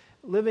Christians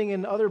living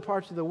in other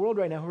parts of the world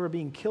right now who are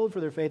being killed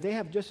for their faith, they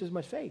have just as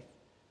much faith.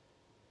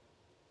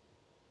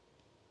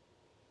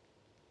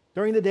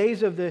 During the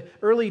days of the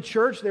early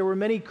church, there were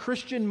many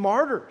Christian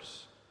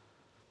martyrs,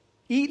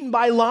 eaten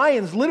by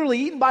lions, literally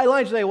eaten by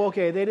lions. You say, well,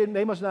 okay,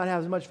 they must not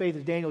have as much faith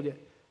as Daniel did,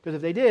 because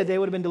if they did, they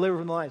would have been delivered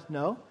from the lions.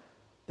 No,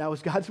 that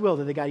was God's will,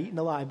 that they got eaten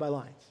alive by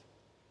lions.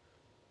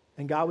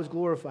 And God was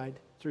glorified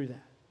through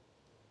that.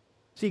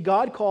 See,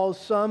 God calls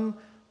some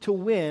to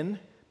win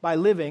by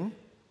living.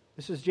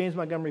 This is James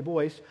Montgomery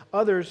Boyce.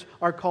 Others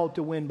are called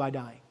to win by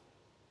dying.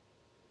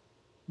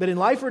 But in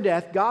life or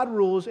death, God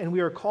rules and we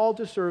are called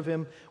to serve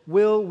Him.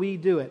 Will we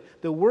do it?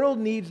 The world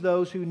needs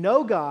those who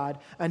know God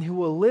and who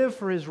will live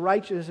for His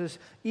righteousness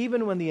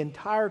even when the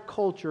entire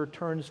culture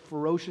turns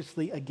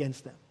ferociously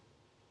against them.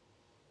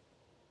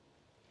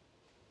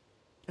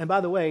 And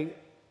by the way,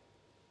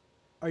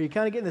 are you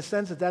kind of getting the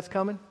sense that that's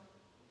coming?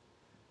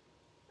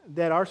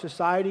 That our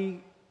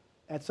society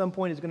at some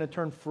point is going to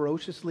turn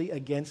ferociously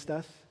against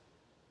us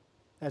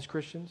as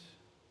Christians?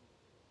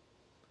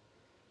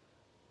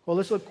 Well,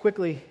 let's look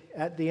quickly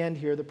at the end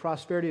here, the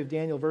prosperity of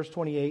Daniel, verse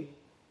 28.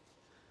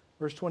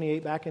 Verse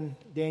 28, back in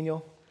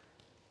Daniel,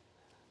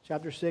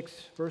 chapter 6,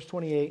 verse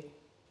 28.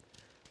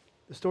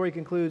 The story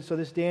concludes, so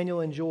this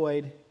Daniel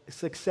enjoyed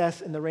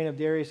success in the reign of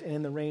Darius and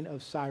in the reign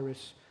of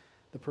Cyrus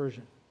the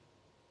Persian.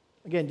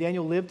 Again,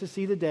 Daniel lived to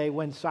see the day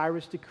when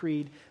Cyrus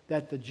decreed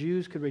that the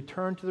Jews could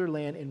return to their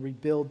land and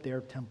rebuild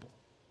their temple.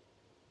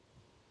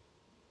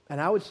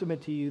 And I would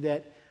submit to you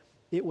that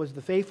it was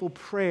the faithful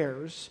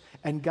prayers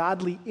and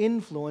godly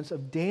influence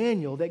of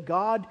Daniel that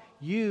God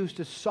used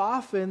to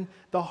soften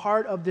the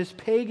heart of this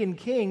pagan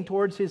king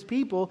towards his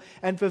people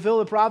and fulfill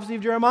the prophecy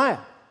of Jeremiah.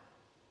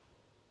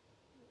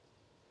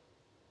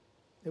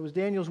 It was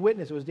Daniel's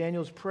witness. It was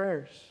Daniel's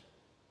prayers.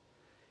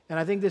 And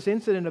I think this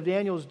incident of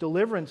Daniel's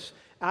deliverance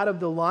out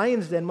of the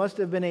lion's den must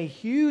have been a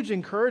huge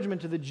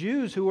encouragement to the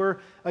Jews who were,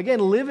 again,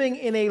 living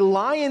in a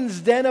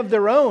lion's den of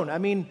their own. I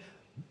mean,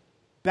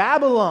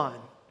 Babylon,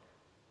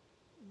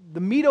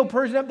 the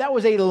Medo-Persian, that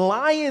was a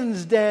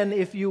lion's den,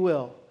 if you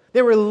will.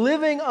 They were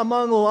living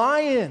among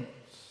lions.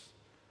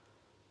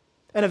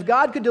 And if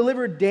God could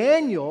deliver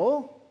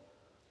Daniel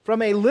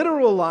from a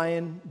literal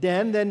lion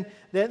den, then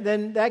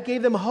that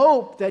gave them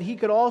hope that He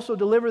could also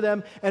deliver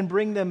them and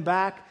bring them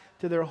back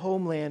to their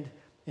homeland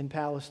in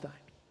Palestine.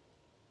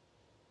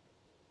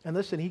 And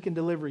listen, He can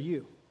deliver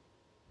you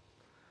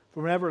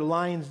from whatever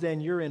lion's den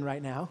you're in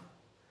right now,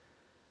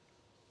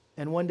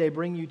 and one day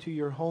bring you to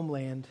your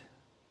homeland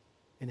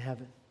in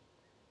heaven.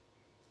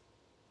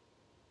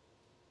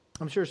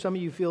 I'm sure some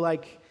of you feel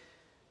like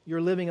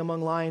you're living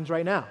among lions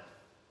right now.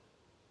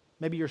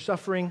 Maybe you're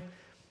suffering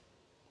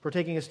for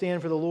taking a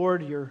stand for the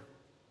Lord. You're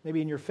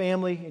maybe in your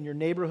family, in your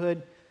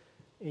neighborhood,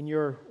 in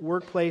your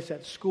workplace,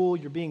 at school.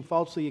 You're being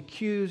falsely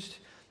accused.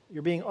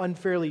 You're being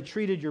unfairly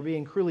treated. You're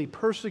being cruelly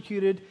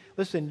persecuted.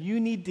 Listen, you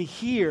need to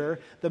hear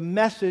the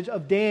message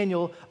of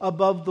Daniel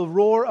above the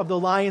roar of the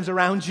lions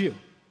around you.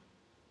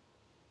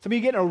 Some of you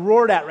are getting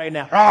roared at right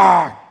now.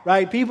 Rawr!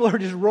 Right? People are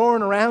just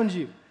roaring around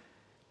you.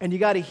 And you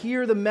got to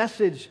hear the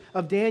message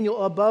of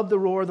Daniel above the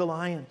roar of the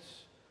lions.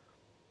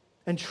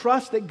 And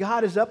trust that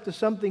God is up to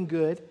something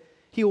good.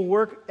 He will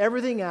work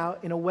everything out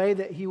in a way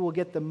that He will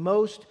get the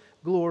most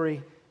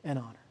glory and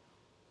honor.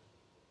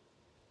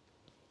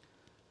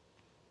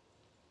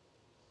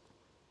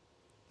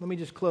 Let me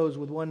just close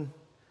with one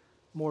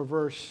more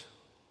verse.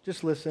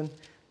 Just listen.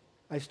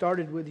 I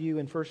started with you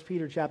in 1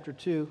 Peter chapter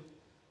 2.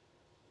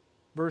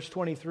 Verse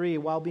 23,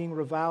 while being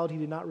reviled, he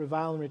did not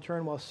revile in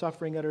return. While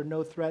suffering, uttered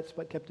no threats,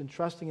 but kept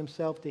entrusting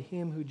himself to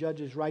him who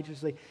judges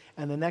righteously.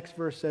 And the next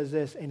verse says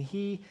this, and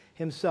he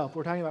himself,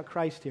 we're talking about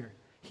Christ here,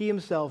 he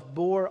himself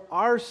bore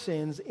our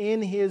sins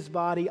in his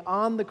body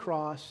on the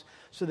cross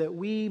so that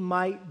we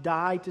might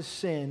die to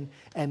sin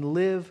and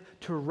live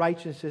to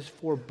righteousness,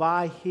 for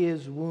by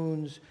his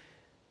wounds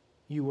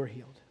you were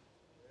healed.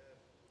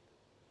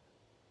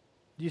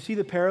 Do you see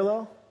the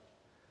parallel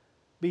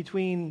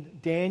between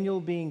Daniel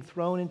being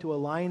thrown into a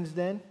lion's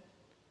den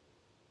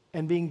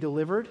and being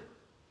delivered,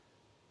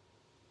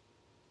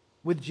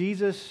 with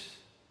Jesus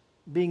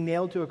being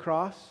nailed to a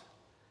cross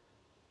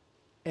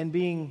and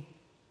being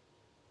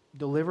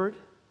delivered,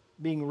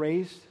 being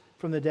raised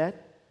from the dead?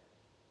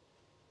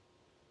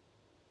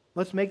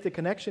 Let's make the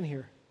connection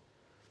here.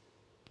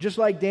 Just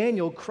like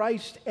Daniel,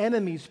 Christ's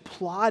enemies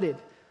plotted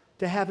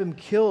to have him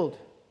killed,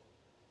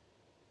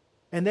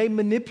 and they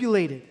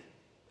manipulated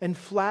and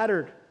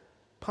flattered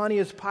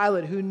Pontius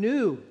Pilate, who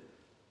knew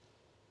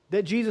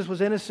that Jesus was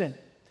innocent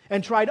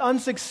and tried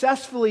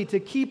unsuccessfully to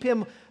keep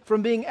him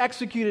from being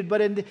executed.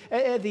 But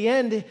at the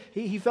end,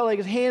 he felt like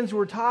his hands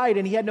were tied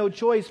and he had no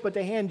choice but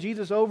to hand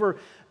Jesus over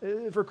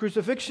for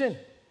crucifixion.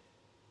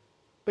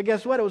 But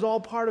guess what? It was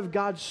all part of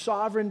God's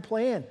sovereign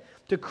plan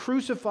to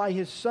crucify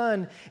his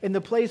Son in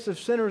the place of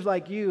sinners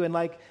like you and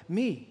like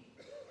me,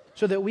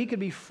 so that we could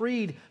be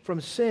freed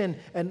from sin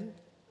and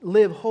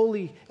live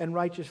holy and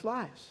righteous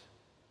lives.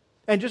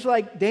 And just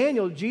like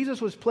Daniel,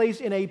 Jesus was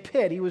placed in a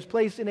pit. He was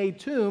placed in a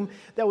tomb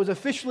that was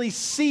officially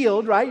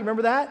sealed, right? You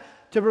remember that?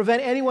 To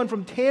prevent anyone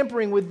from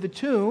tampering with the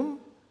tomb.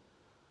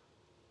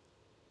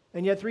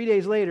 And yet 3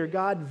 days later,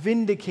 God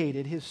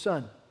vindicated his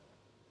Son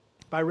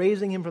by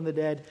raising him from the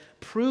dead,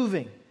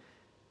 proving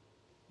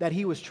that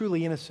he was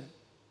truly innocent.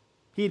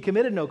 He had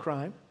committed no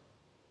crime.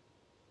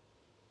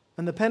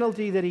 And the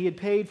penalty that he had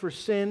paid for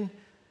sin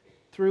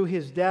through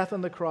his death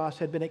on the cross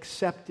had been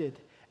accepted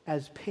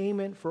as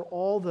payment for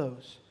all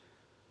those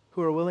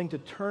who are willing to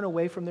turn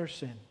away from their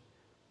sin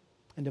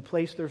and to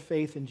place their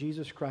faith in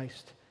Jesus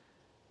Christ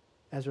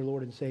as their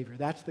Lord and Savior.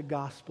 That's the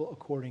gospel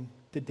according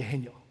to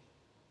Daniel.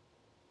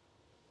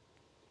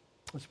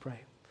 Let's pray.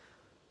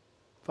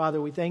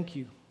 Father, we thank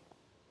you.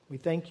 We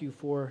thank you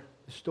for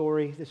this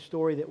story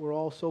that we're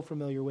all so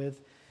familiar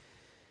with.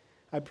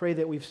 I pray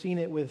that we've seen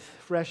it with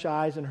fresh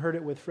eyes and heard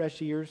it with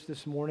fresh ears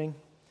this morning,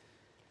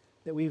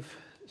 that we've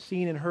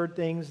seen and heard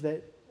things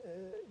that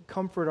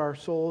comfort our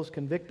souls,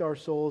 convict our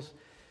souls,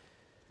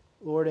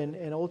 Lord,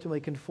 and ultimately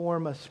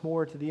conform us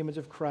more to the image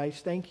of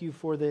Christ. Thank you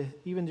for the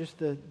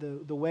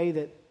way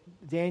that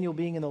Daniel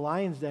being in the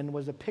lion's den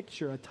was a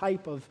picture, a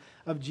type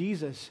of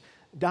Jesus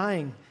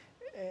dying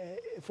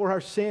for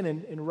our sin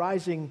and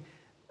rising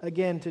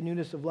again to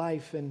newness of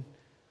life. And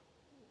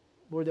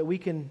Lord, that we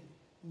can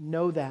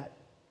know that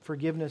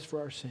forgiveness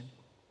for our sin.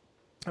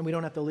 And we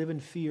don't have to live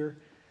in fear,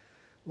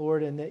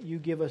 Lord, and that you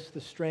give us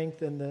the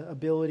strength and the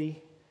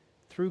ability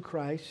through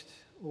Christ,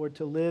 Lord,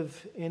 to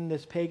live in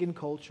this pagan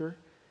culture,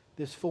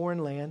 this foreign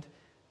land,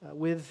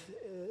 with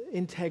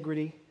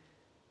integrity.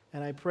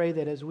 And I pray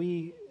that as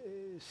we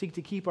seek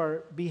to keep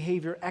our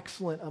behavior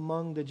excellent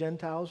among the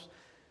Gentiles,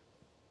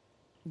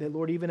 that,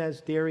 Lord, even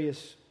as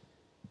Darius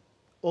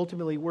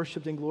ultimately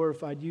worshiped and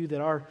glorified you, that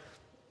our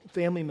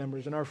family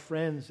members and our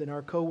friends and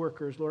our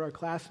co-workers, Lord, our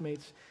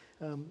classmates,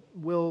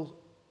 will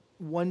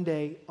one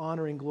day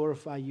honor and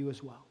glorify you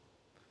as well.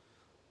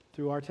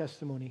 Through our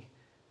testimony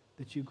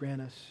that you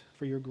grant us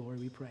for your glory,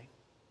 we pray.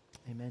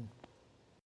 Amen.